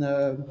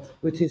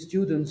with his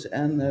students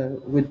and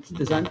with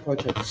design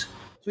projects.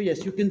 So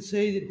yes, you can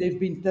say that they've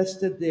been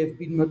tested, they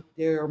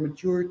are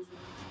matured.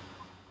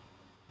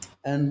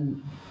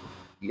 And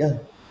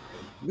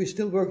we're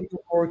still working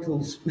on more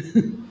tools.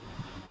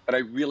 But I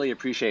really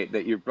appreciate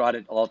that you brought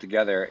it all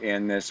together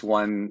in this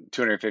one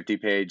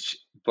 250-page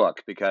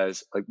book,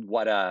 because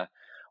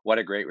what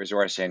a great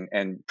resource,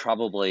 and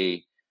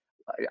probably,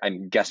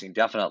 I'm guessing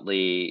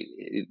definitely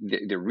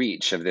the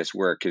reach of this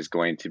work is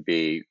going to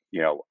be,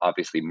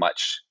 obviously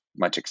much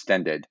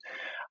extended.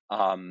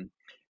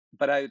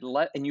 But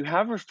and you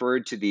have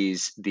referred to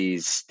these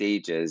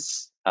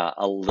stages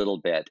a little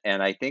bit,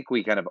 and I think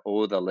we kind of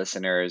owe the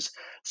listeners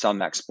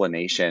some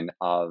explanation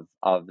of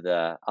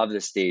the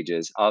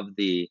stages of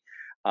the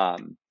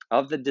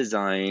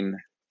design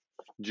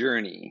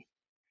journey.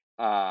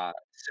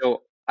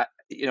 So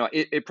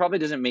it probably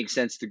doesn't make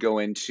sense to go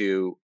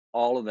into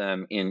all of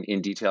them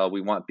in detail.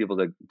 We want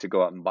people to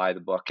go out and buy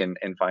the book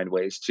and find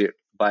ways to,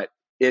 but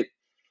it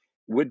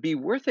would be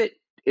worth it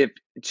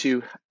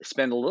to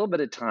spend a little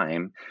bit of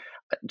time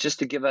just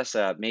to give us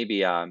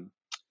maybe a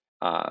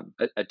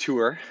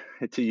tour,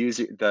 to use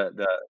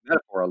the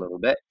metaphor a little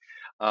bit,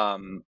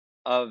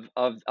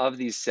 of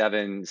these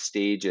 7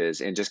 stages,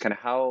 and just kind of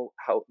how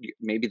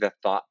maybe the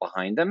thought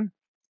behind them.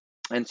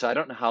 And so I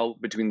don't know how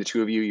between the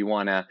two of you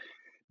want to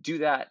do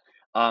that.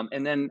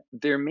 And then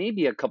there may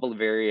be a couple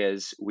of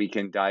areas we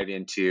can dive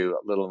into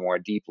a little more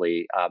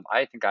deeply.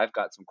 I think I've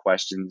got some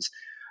questions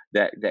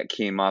that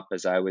came up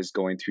as I was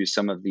going through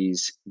some of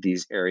these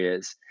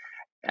areas.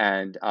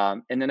 And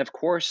then, of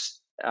course,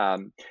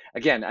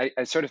 again,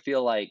 I sort of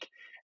feel like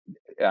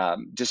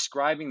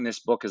describing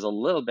this book is a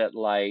little bit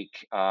like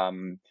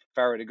if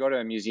I were to go to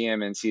a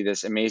museum and see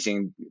this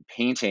amazing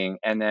painting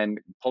and then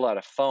pull out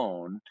a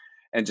phone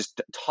and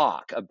just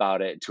talk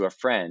about it to a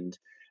friend,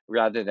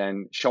 rather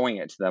than showing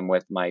it to them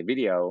with my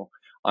video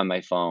on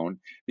my phone,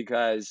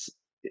 because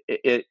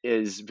it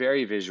is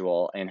very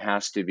visual and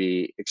has to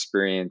be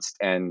experienced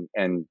and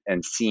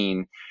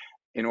seen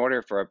in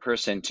order for a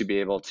person to be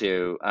able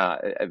to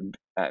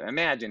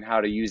imagine how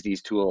to use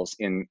these tools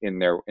in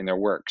their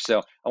work.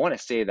 So I want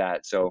to say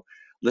that, so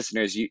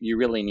listeners, you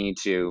really need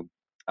to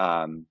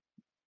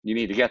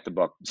get the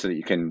book so that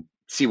you can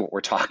see what we're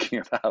talking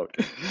about.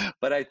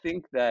 But I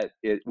think that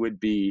it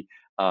would be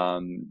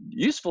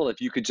useful if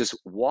you could just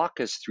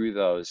walk us through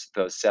those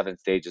 7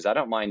 stages. I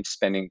don't mind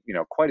spending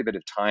quite a bit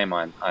of time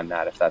on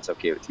that, if that's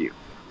okay with you.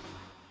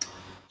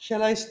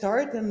 Shall I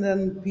start, and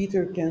then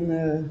Peter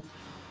can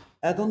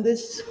add on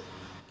this?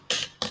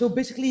 So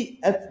basically,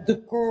 at the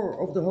core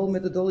of the whole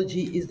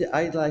methodology is the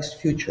idealized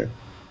future.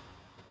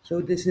 So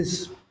this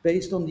is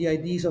based on the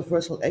ideas of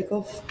Russell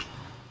Ackoff.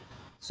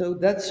 So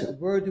that's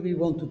where do we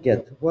want to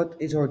get? What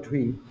is our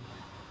dream?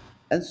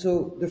 And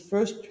so the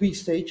first three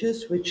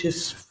stages, which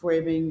is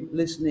framing,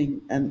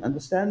 listening, and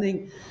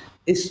understanding,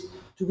 is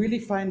to really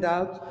find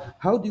out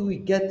how do we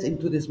get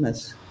into this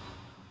mess?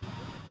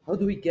 How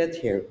do we get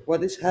here?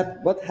 What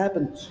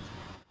happened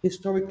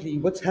historically?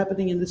 What's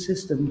happening in the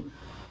system?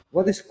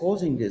 What is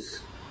causing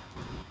this?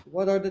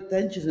 What are the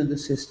tensions in the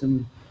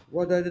system?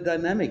 What are the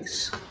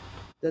dynamics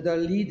that are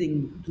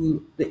leading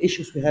to the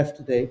issues we have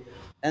today?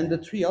 And the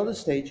three other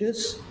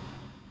stages,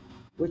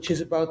 which is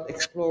about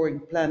exploring,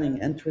 planning,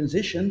 and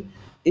transition,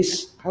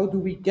 is how do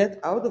we get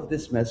out of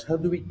this mess? How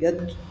do we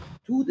get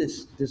to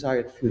this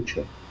desired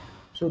future?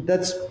 So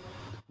that's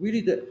really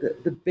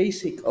the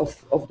basic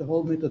of the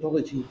whole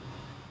methodology.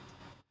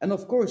 And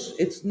of course,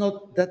 it's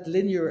not that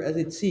linear as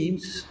it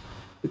seems,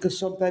 because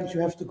sometimes you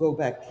have to go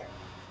back.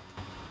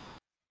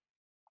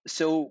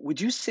 So,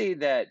 would you say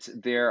that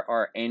there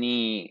are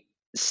any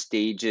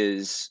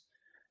stages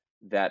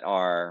that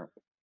are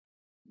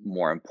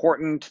more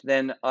important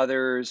than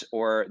others,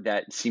 or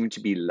that seem to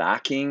be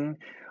lacking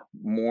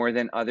more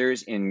than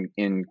others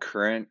in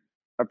current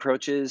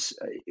approaches?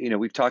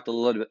 We've talked a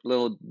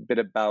little bit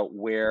about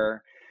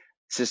where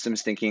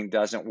systems thinking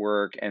doesn't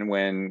work, and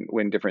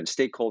when different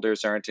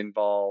stakeholders aren't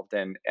involved,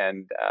 and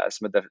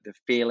some of the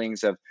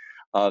failings of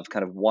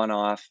kind of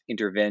one-off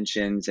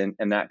interventions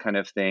and that kind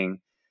of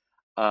thing.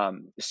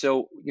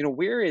 So,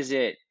 where is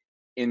it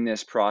in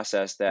this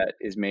process that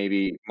is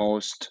maybe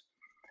most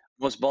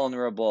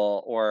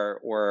vulnerable, or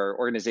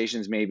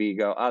organizations maybe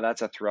go, oh,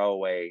 that's a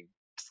throwaway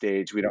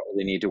stage. We don't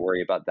really need to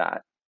worry about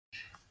that.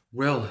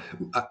 Well,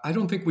 I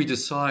don't think we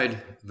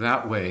decide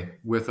that way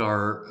with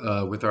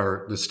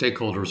the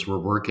stakeholders we're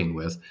working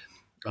with.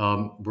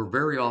 We're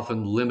very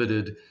often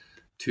limited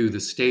to the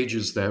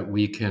stages that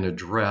we can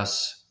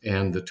address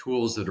and the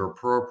tools that are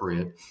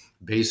appropriate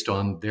based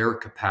on their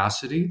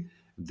capacity,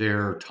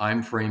 their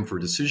time frame for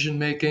decision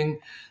making,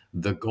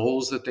 the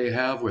goals that they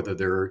have, whether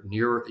they're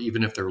near,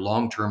 even if they're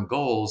long-term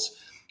goals.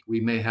 We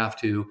may have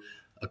to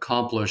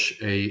accomplish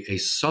a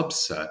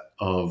subset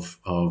of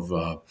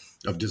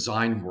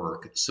design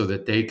work so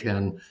that they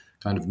can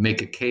kind of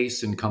make a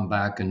case and come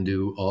back and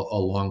do a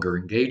longer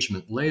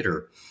engagement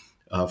later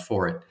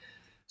for it.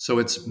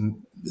 So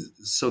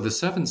the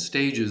 7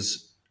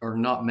 stages are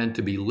not meant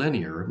to be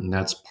linear, and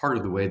that's part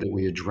of the way that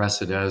we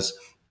address it as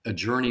a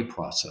journey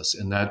process,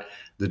 and that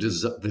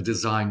the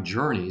design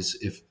journeys,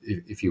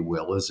 if you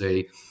will, is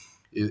a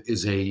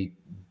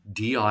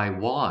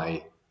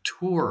DIY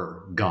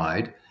tour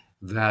guide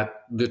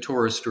that the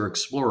tourist or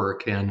explorer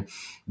can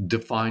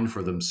define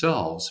for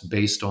themselves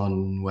based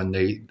on when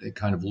they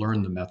kind of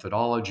learn the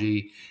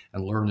methodology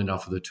and learn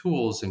enough of the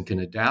tools and can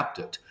adapt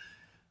it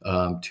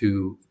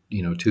to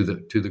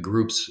the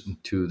groups,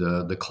 to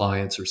the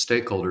clients or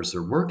stakeholders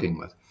they're working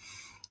with.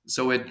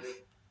 So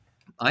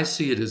I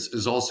see it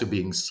as also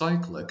being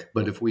cyclic,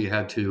 but if we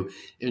had to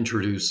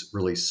introduce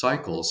really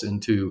cycles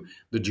into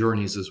the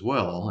journeys as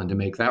well, and to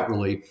make that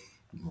really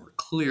more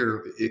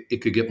clear, it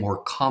could get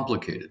more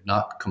complicated,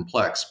 not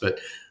complex,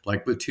 but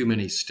like with too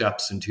many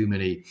steps and too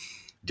many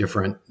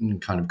different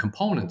kind of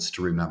components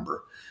to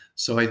remember.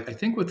 So I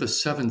think with the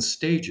 7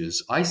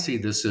 stages, I see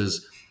this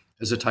as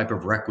a type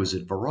of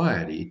requisite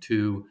variety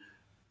to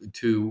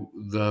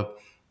the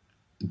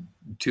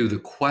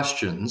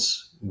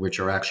questions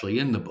which are actually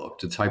in the book,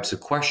 the types of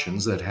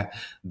questions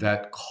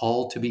that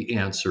call to be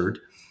answered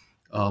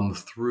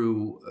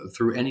through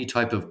any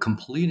type of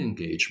complete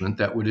engagement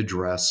that would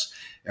address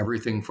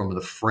everything from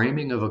the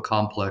framing of a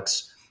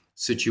complex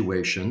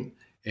situation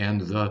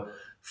and the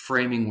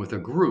framing with a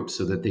group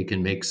so that they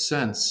can make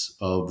sense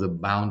of the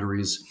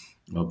boundaries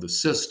of the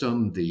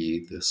system,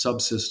 the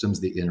subsystems,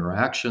 the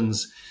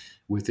interactions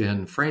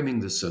within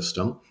framing the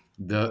system,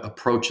 the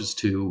approaches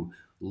to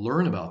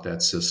learn about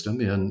that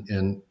system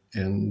in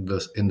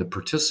the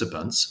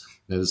participants.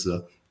 There's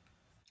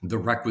the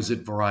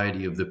requisite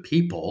variety of the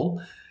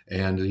people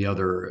and the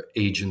other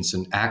agents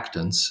and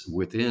actants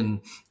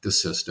within the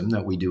system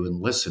that we do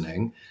in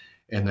listening,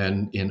 and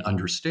then in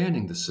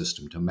understanding the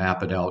system, to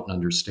map it out and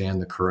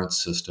understand the current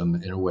system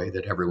in a way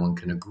that everyone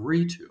can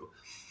agree to.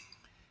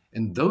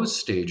 And those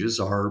stages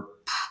are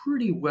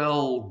pretty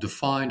well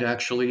defined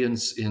actually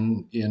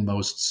in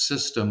most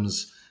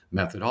systems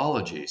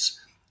methodologies.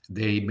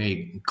 They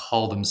may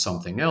call them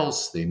something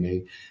else. They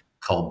may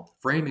call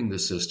framing the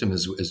system,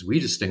 as we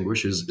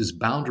distinguish, as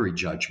boundary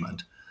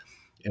judgment.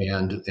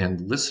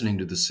 And listening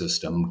to the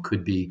system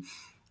could be,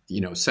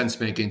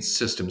 sense-making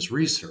systems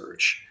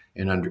research.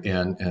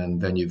 And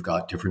then you've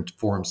got different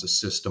forms of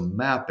system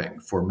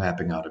mapping for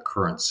mapping out a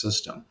current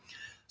system.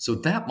 So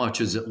that much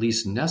is at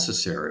least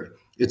necessary.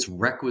 It's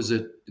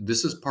requisite.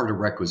 This is part of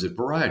requisite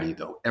variety,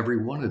 though.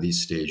 Every one of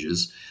these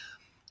stages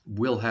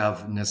will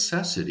have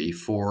necessity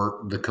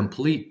for the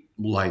complete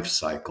life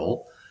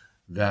cycle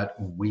that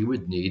we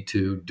would need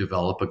to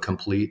develop a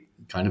complete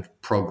kind of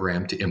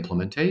program to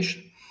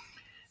implementation.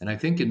 And I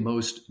think in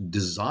most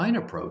design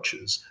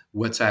approaches,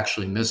 what's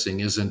actually missing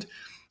isn't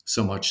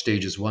so much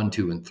stages 1,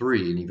 2, and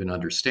 3, and even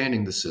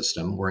understanding the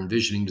system or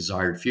envisioning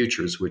desired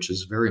futures, which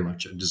is very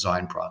much a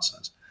design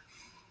process.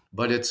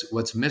 But it's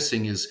what's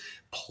missing is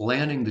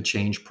planning the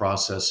change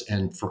process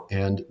and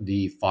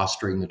the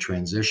fostering the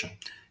transition.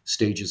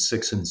 Stages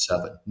 6 and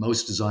 7.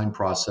 Most design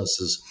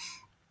processes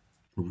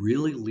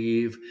really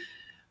leave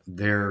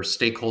their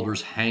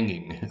stakeholders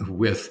hanging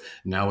with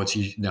now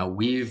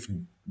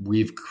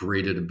we've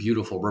created a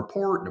beautiful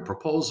report and a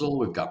proposal,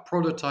 we've got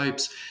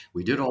prototypes,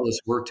 we did all this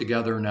work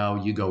together, now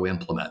you go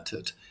implement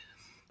it.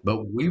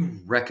 But we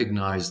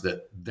recognize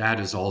that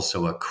is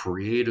also a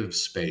creative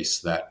space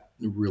that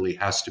really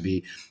has to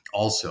be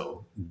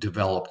also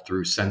developed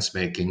through sense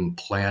making,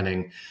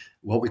 planning,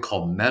 what we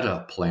call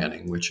meta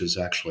planning, which is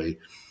actually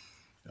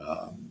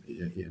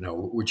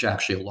which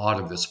actually a lot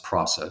of this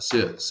process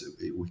is.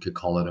 We could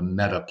call it a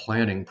meta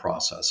planning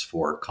process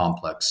for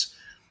complex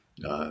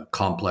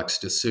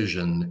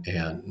decision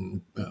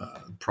and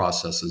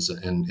processes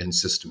and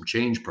system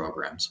change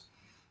programs.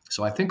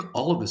 So I think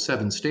all of the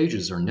 7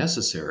 stages are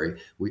necessary.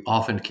 We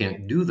often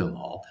can't do them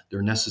all.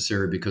 They're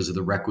necessary because of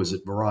the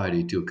requisite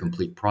variety to a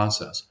complete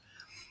process.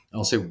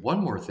 I'll say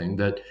one more thing,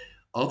 that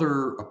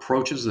other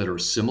approaches that are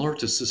similar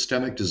to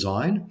systemic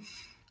design.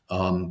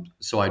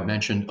 So I'd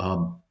mentioned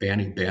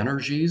Bani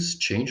Banerjee's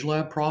Change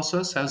Lab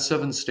process has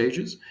 7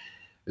 stages.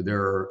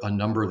 There are a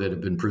number that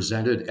have been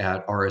presented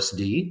at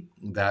RSD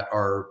that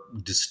are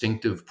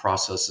distinctive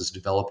processes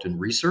developed in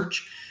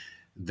research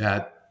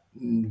that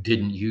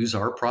didn't use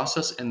our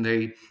process, and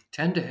they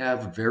tend to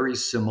have very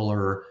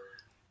similar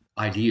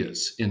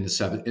ideas in the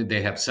 7.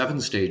 They have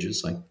 7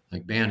 stages,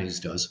 like Bani's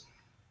does,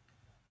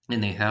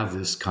 and they have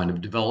this kind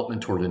of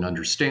development toward an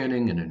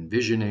understanding and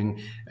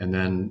envisioning, and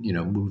then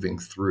moving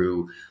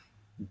through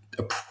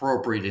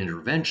appropriate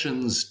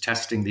interventions,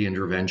 testing the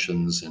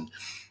interventions, and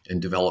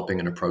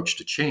developing an approach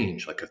to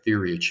change, like a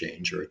theory of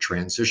change or a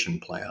transition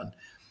plan.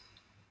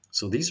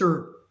 So these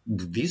are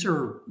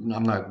they're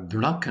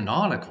not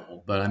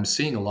canonical, but I'm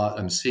seeing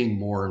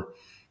more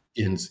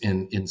in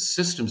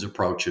systems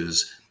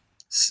approaches.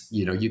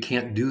 You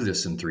can't do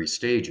this in 3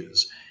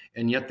 stages,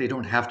 and yet they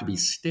don't have to be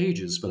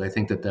stages. But I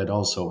think that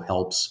also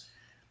helps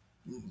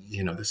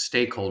the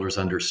stakeholders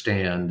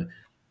understand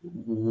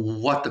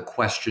what the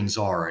questions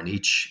are in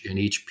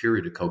each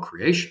period of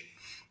co-creation.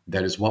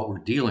 That is what we're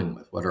dealing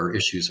with, what our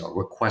issues are,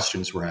 what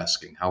questions we're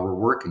asking, how we're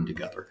working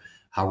together,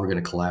 how we're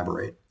going to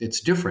collaborate.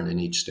 It's different in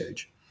each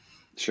stage.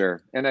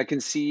 Sure. And I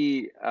can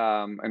see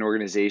an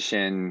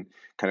organization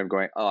kind of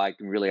going, oh, I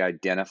can really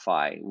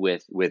identify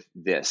with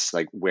this,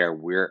 like where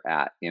we're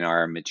at in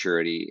our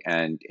maturity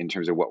and in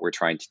terms of what we're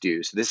trying to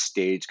do. So this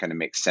stage kind of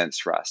makes sense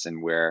for us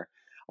and where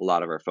a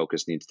lot of our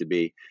focus needs to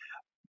be.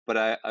 But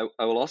I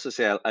will also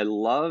say I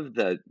love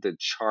the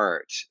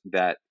chart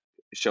that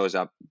shows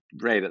up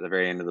right at the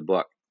very end of the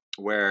book,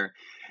 where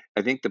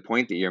I think the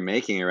point that you're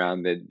making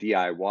around the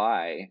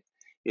DIY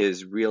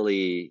is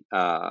really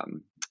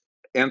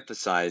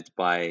emphasized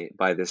by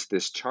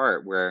this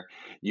chart, where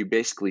you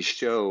basically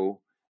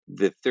show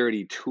the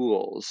 30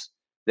 tools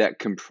that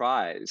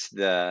comprise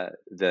the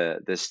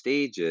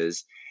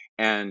stages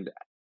and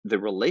the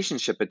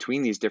relationship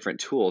between these different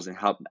tools, and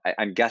how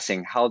I'm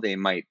guessing how they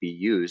might be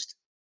used,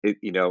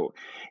 in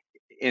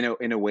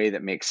a way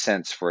that makes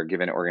sense for a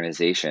given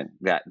organization,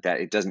 that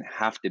it doesn't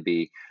have to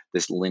be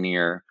this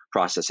linear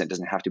process. It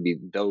doesn't have to be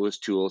those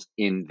tools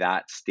in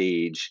that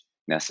stage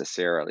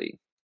necessarily.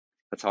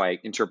 That's how I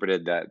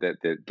interpreted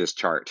this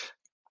chart.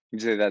 You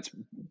say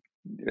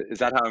is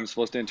that how I'm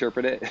supposed to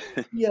interpret it?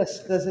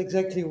 Yes, that's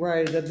exactly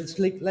right. That it's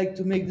like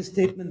to make the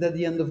statement at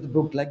the end of the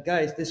book, like,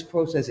 guys, this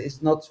process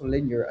is not so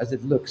linear as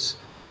it looks.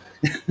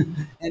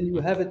 And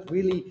you have it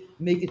really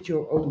make it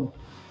your own,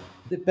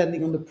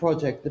 depending on the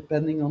project,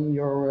 depending on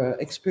your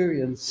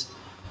experience.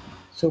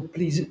 So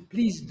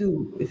please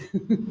do.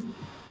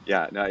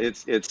 Yeah, no,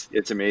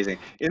 it's amazing.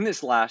 In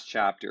this last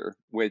chapter,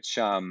 which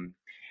I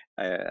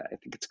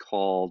think it's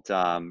called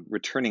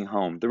Returning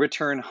Home, the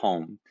Return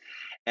Home.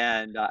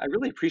 And I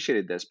really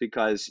appreciated this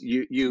because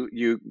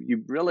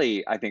you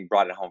really, I think,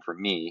 brought it home for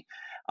me,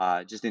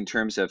 just in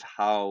terms of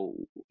how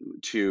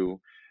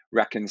to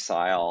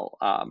reconcile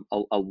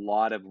a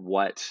lot of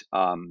what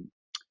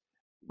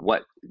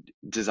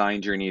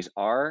design journeys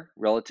are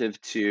relative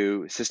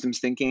to systems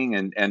thinking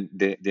and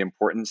the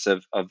importance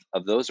of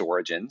those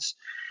origins.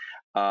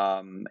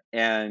 I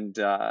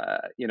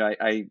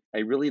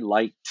really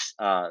liked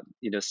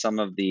some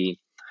of the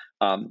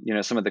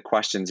some of the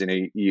questions.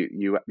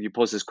 You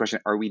pose this question: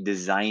 are we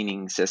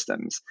designing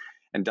systems,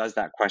 and does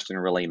that question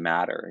really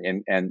matter?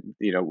 And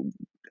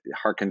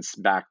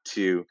harkens back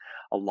to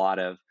a lot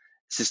of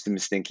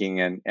systems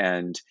thinking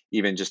and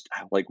even just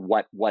like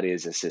what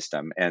is a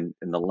system, and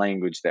the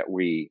language that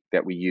we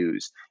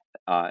use,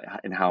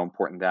 and how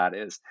important that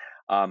is.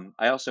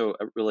 I also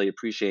really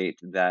appreciate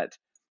that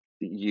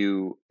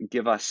you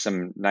give us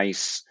some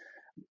nice,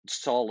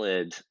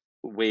 solid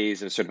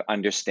ways of sort of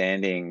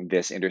understanding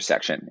this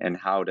intersection and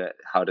how to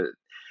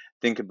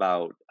think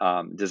about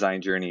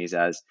design journeys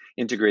as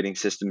integrating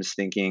systems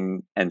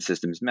thinking and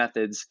systems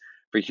methods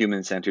for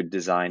human-centered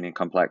design in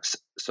complex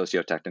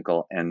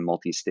socio-technical and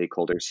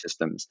multi-stakeholder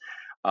systems.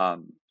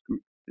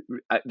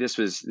 This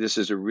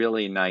was a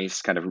really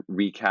nice kind of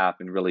recap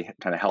and really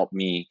kind of helped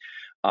me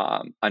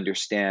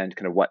understand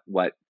kind of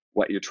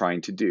what you're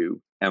trying to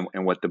do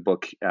and what the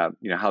book,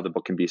 how the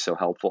book can be so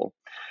helpful.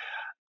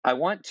 I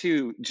want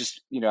to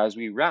just, as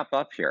we wrap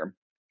up here,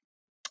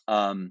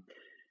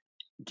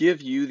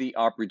 give you the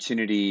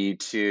opportunity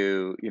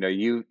to,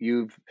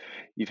 you've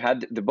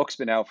had the book's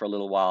been out for a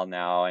little while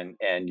now,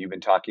 and you've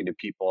been talking to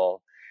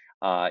people.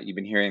 You've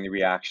been hearing the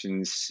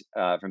reactions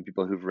from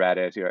people who've read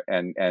it,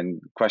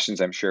 and questions,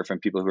 I'm sure, from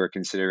people who are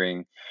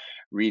considering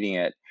reading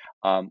it.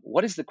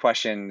 What is the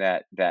question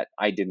that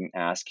I didn't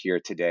ask here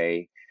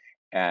today?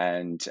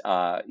 And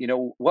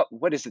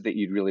what is it that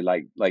you'd really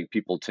like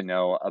people to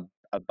know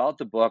about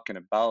the book and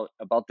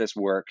about this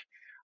work?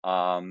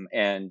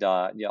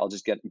 I'll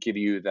just give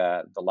you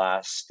the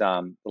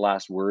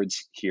last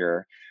words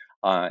here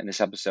in this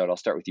episode. I'll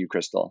start with you,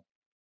 Crystal.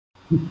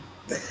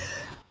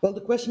 Well,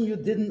 the question you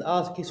didn't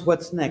ask is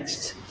what's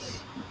next,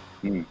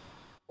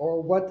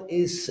 or what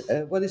is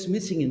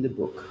missing in the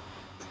book.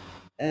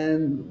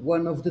 And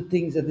one of the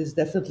things that is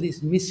definitely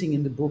missing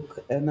in the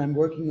book, and I'm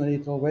working on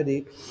it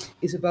already,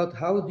 is about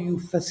how do you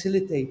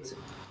facilitate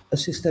a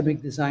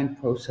systemic design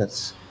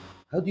process?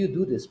 How do you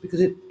do this? Because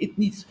it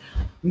needs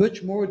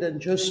much more than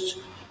just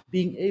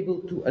being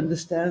able to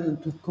understand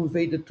and to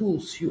convey the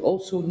tools. You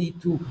also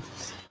need to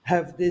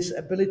have this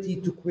ability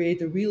to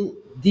create a real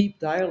deep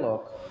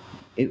dialogue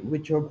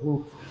with your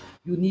group.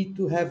 You need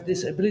to have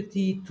this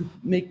ability to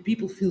make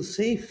people feel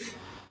safe,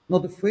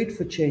 not afraid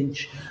for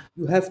change.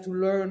 You have to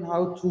learn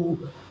how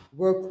to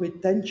work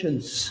with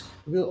tensions.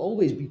 There will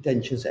always be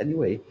tensions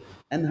anyway,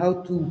 and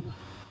how to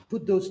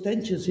put those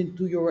tensions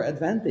into your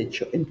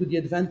advantage, into the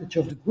advantage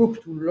of the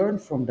group, to learn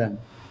from them.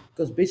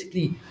 Because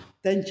basically,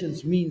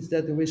 tensions means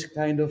that there is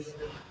kind of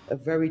a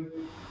very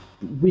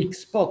weak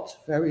spot,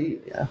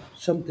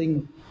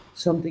 something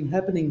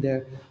happening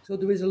there. So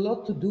there is a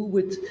lot to do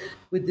with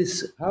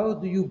this. How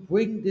do you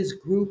bring this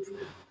group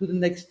to the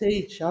next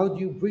stage? How do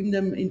you bring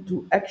them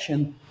into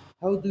action?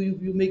 How do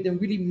you make them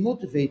really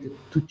motivated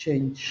to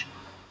change?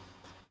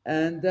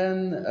 And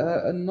then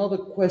another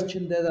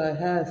question that I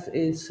have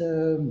is,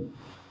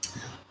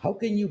 how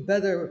can you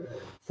better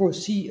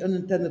foresee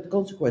unintended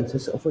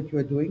consequences of what you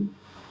are doing?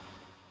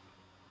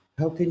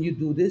 How can you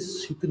do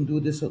this? You can do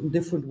this in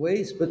different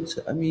ways, but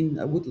I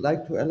would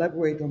like to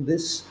elaborate on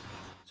this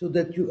so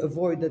that you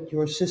avoid that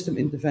your system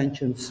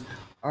interventions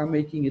are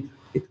making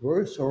it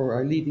worse or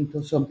are leading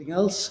to something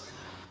else.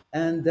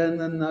 And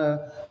then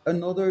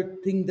another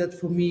thing that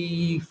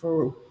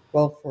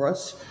for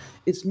us,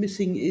 is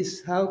missing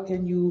is how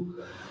can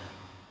you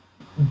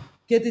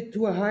get it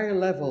to a higher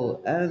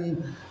level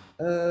and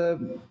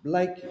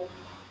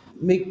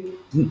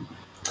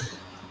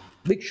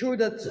make sure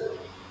that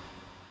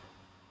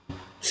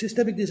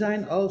systemic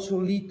design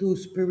also lead to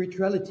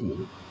spirituality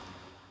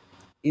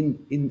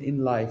in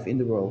life, in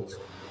the world.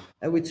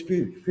 And with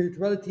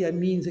spirituality, I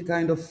mean a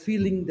kind of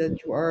feeling that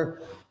you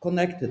are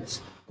connected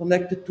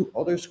to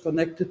others,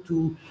 connected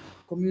to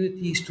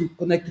communities,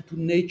 connected to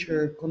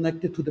nature,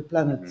 connected to the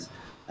planet.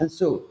 And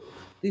so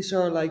these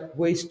are like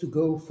ways to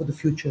go for the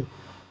future.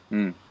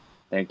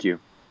 Thank you.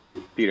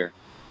 Peter.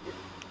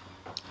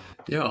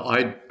 Yeah,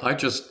 I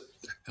just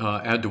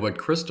add to what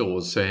Crystal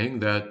was saying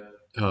that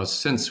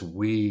since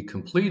we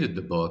completed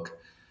the book,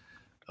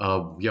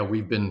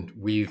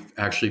 we've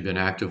actually been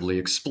actively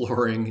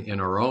exploring in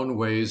our own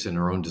ways, in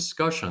our own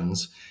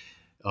discussions,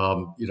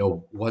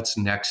 what's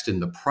next in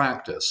the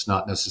practice,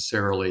 not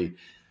necessarily,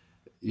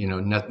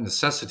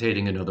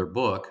 necessitating another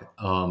book,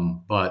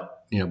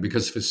 but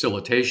because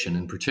facilitation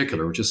in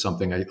particular, which is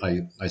something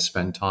I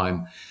spend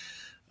time,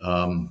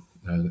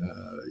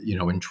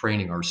 in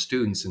training our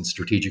students in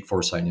strategic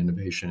foresight and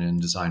innovation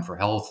and design for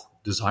health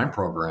design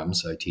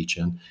programs I teach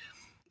in.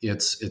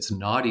 It's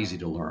not easy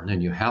to learn,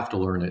 and you have to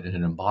learn it in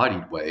an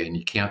embodied way, and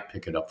you can't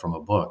pick it up from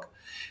a book.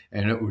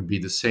 And it would be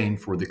the same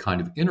for the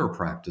kind of inner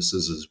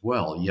practices as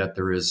well. Yet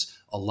there is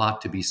a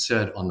lot to be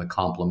said on the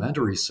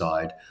complementary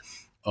side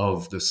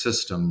of the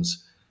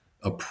systems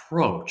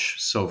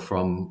approach. So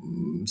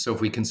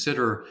if we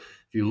consider,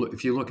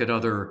 if you look at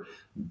other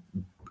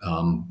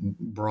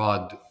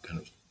broad kind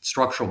of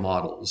structural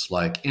models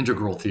like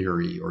integral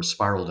theory or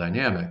spiral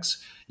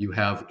dynamics, you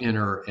have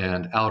inner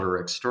and outer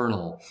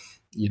external.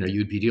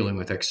 You'd be dealing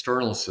with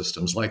external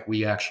systems like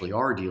we actually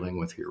are dealing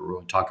with here.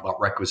 We'll talk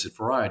about requisite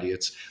variety.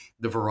 It's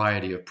the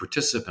variety of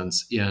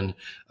participants in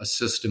a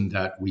system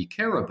that we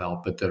care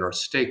about, but that our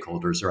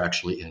stakeholders are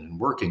actually in and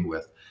working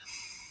with.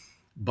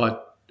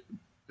 But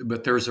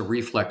there's a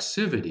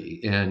reflexivity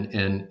and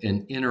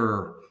an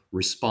inner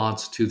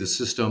response to the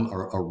system,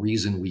 or a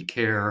reason we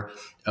care,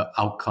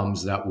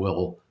 outcomes that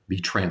will be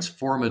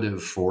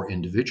transformative for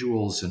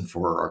individuals and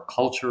for our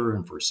culture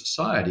and for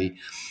society,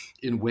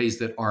 in ways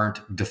that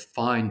aren't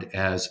defined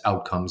as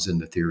outcomes in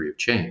the theory of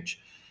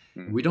change.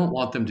 We don't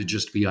want them to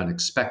just be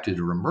unexpected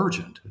or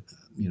emergent.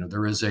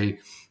 There is a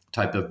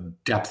type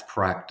of depth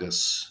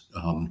practice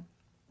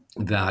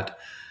that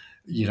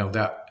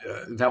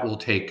that will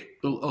take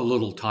a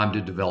little time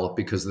to develop,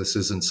 because this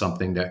isn't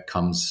something that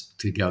comes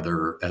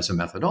together as a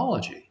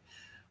methodology.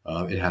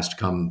 It has to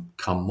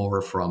come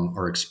more from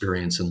our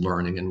experience and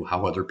learning and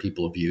how other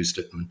people have used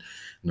it and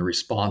the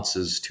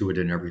responses to it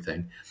and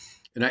everything.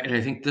 And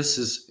I think this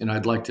is, and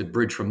I'd like to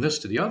bridge from this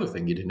to the other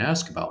thing you didn't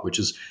ask about, which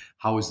is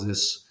how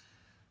is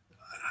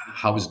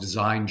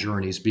Design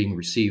Journeys being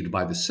received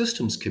by the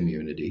systems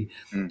community?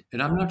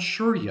 And I'm not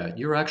sure yet.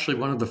 You're actually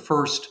one of the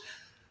first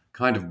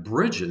kind of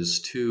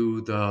bridges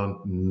to the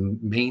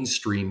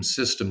mainstream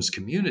systems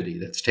community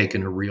that's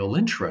taken a real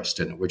interest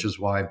in it, which is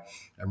why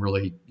I'm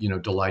really,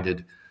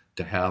 delighted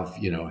to have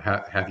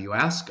you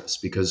ask us,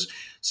 because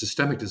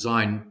systemic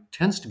design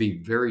tends to be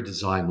very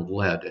design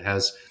led. It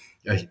has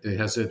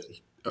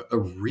a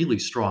really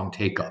strong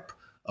take up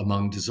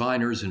among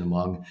designers and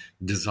among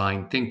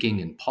design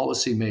thinking and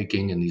policy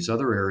making and these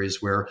other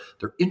areas where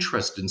they're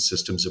interested in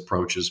systems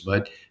approaches,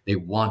 but they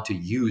want to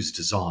use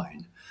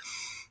design.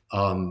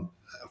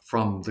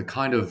 From the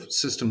kind of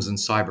systems and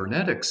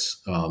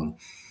cybernetics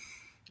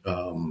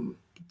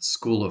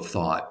school of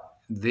thought,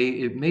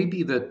 it may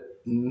be that,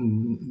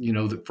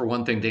 that for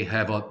one thing, they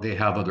have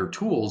other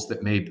tools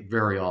that may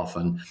very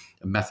often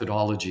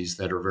methodologies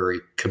that are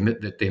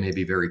that they may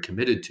be very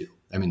committed to.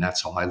 I mean,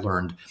 that's how I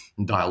learned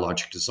in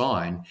dialogic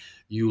design.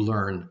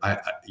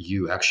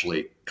 You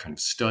actually kind of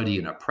study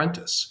and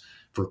apprentice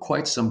for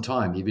quite some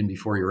time, even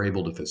before you're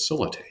able to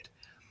facilitate.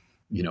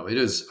 It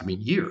is,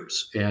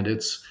 years, and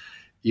it's,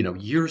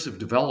 years of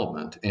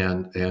development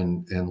and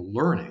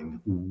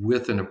learning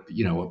with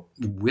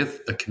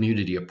a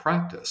community of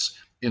practice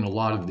in a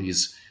lot of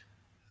these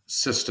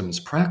systems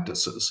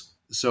practices.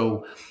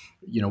 So,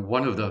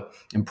 one of the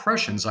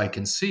impressions I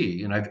can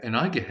see, and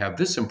I have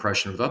this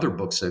impression with other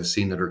books I've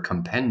seen that are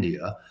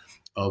compendia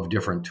of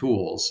different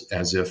tools,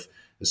 as if,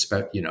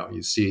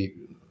 you see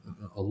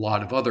a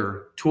lot of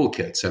other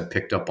toolkits have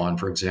picked up on,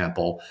 for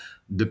example,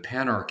 the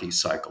panarchy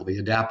cycle, the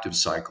adaptive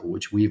cycle,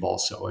 which we've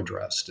also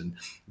addressed and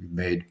we've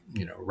made,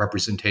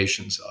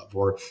 representations of,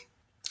 or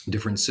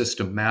different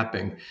system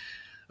mapping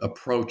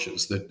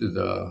approaches.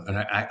 And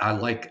I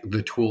like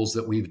the tools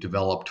that we've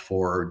developed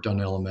for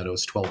Donella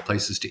Meadows' 12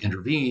 Places to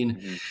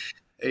Intervene,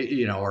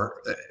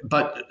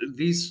 but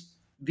these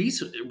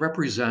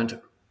represent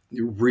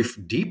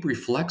deep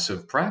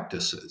reflexive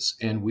practices,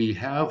 and we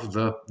have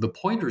the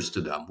pointers to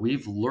them.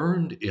 We've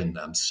learned in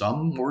them,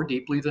 some more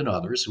deeply than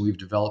others. We've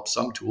developed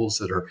some tools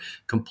that are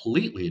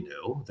completely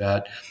new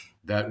that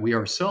we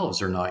ourselves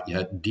are not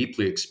yet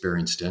deeply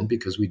experienced in,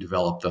 because we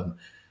developed them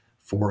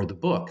for the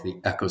book, the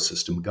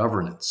ecosystem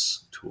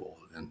governance tool,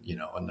 and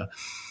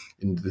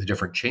the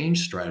different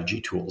change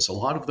strategy tools.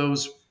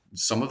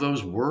 Some of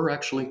those were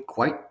actually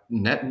quite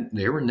net.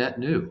 They were net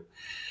new,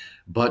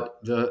 but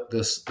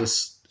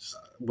this.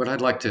 What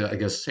I'd like to, I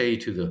guess, say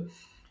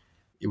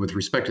with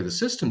respect to the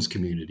systems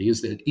community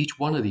is that each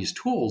one of these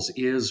tools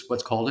is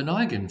what's called an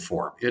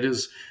eigenform. It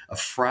is a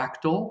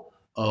fractal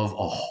of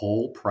a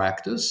whole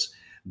practice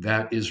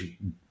that is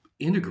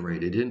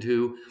integrated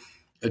into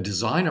a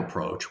design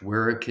approach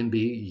where it can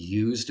be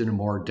used in a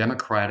more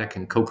democratic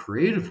and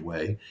co-creative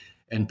way,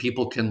 and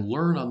people can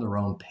learn on their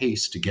own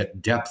pace to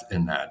get depth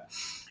in that.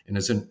 And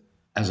as an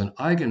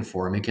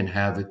eigenform, it can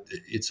have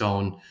its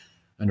own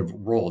kind of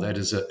role. That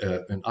is,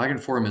 an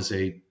eigenform is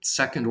a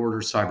second-order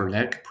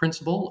cybernetic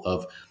principle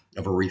of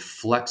a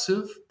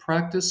reflexive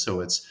practice. So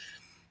it's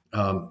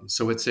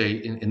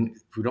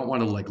if we don't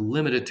want to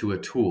limit it to a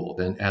tool,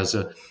 then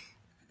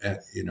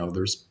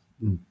there's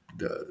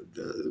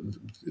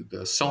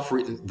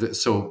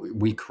so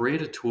we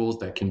create a tool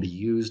that can be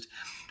used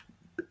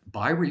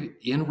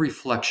in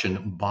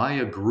reflection by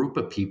a group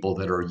of people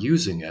that are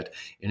using it,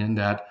 and in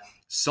that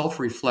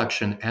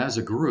self-reflection as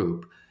a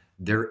group,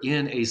 they're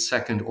in a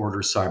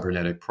second-order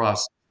cybernetic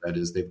process. That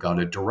is, they've got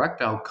a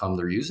direct outcome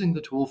they're using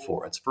the tool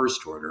for. It's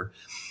first order.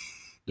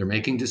 They're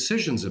making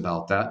decisions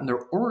about that, and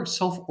they're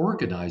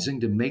self-organizing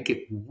to make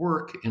it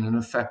work in an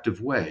effective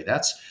way.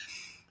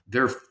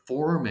 They're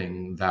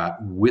forming that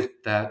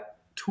with that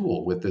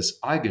tool, with this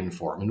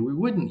eigenform. And we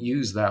wouldn't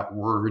use that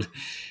word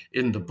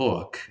in the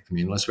book,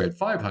 unless we had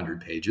 500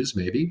 pages,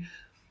 maybe.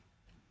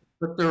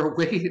 But there are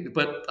ways,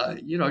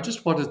 I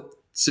just want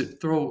to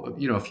throw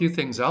a few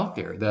things out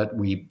there that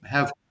we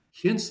have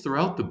hints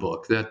throughout the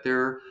book that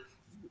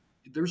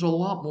there's a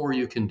lot more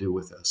you can do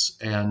with this,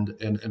 and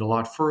a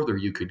lot further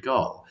you could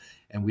go.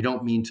 And we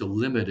don't mean to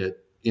limit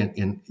it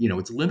in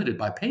it's limited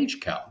by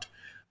page count,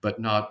 but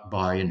not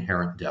by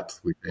inherent depth,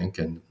 we think.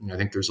 And I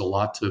think there's a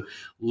lot to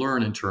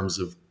learn in terms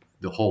of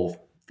the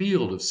whole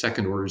field of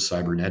second order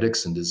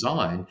cybernetics and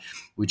design,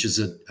 which is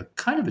a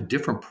kind of a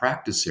different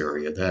practice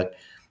area that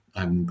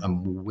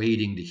I'm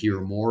waiting to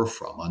hear more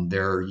from on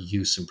their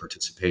use and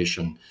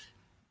participation,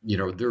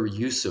 their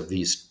use of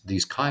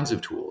these kinds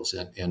of tools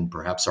and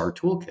perhaps our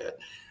toolkit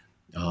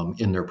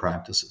in their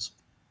practices.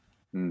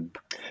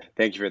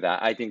 Thank you for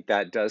that. I think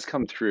that does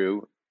come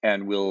through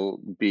and will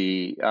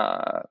be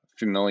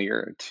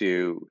familiar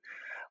to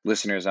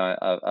listeners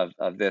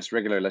of this,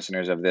 regular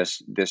listeners of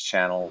this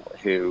channel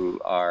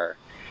who are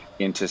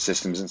into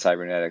systems and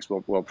cybernetics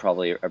will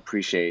probably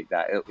appreciate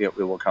that. It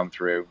will come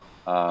through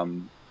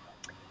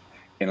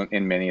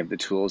in many of the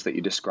tools that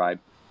you describe.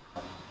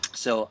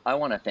 So I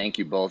want to thank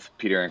you both,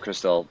 Peter and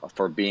Crystal,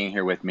 for being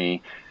here with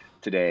me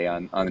today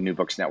on the New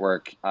Books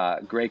Network.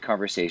 Great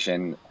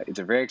conversation. It's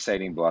a very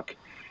exciting book.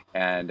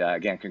 And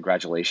again,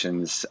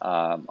 congratulations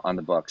on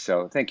the book.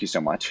 So thank you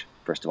so much,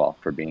 first of all,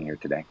 for being here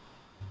today.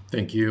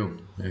 Thank you.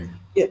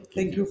 Yeah,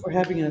 thank you for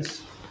having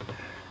us.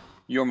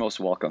 You're most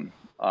welcome.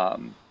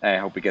 I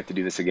hope we get to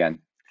do this again.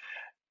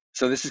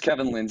 So this is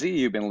Kevin Lindsay.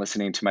 You've been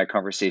listening to my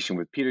conversation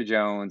with Peter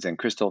Jones and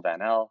Crystal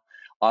Van El,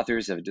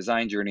 authors of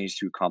Design Journeys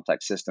Through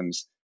Complex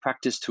Systems,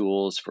 Practice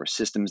Tools for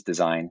Systems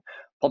Design,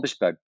 published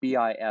by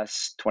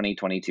BIS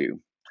 2022.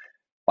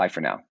 Bye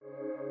for now.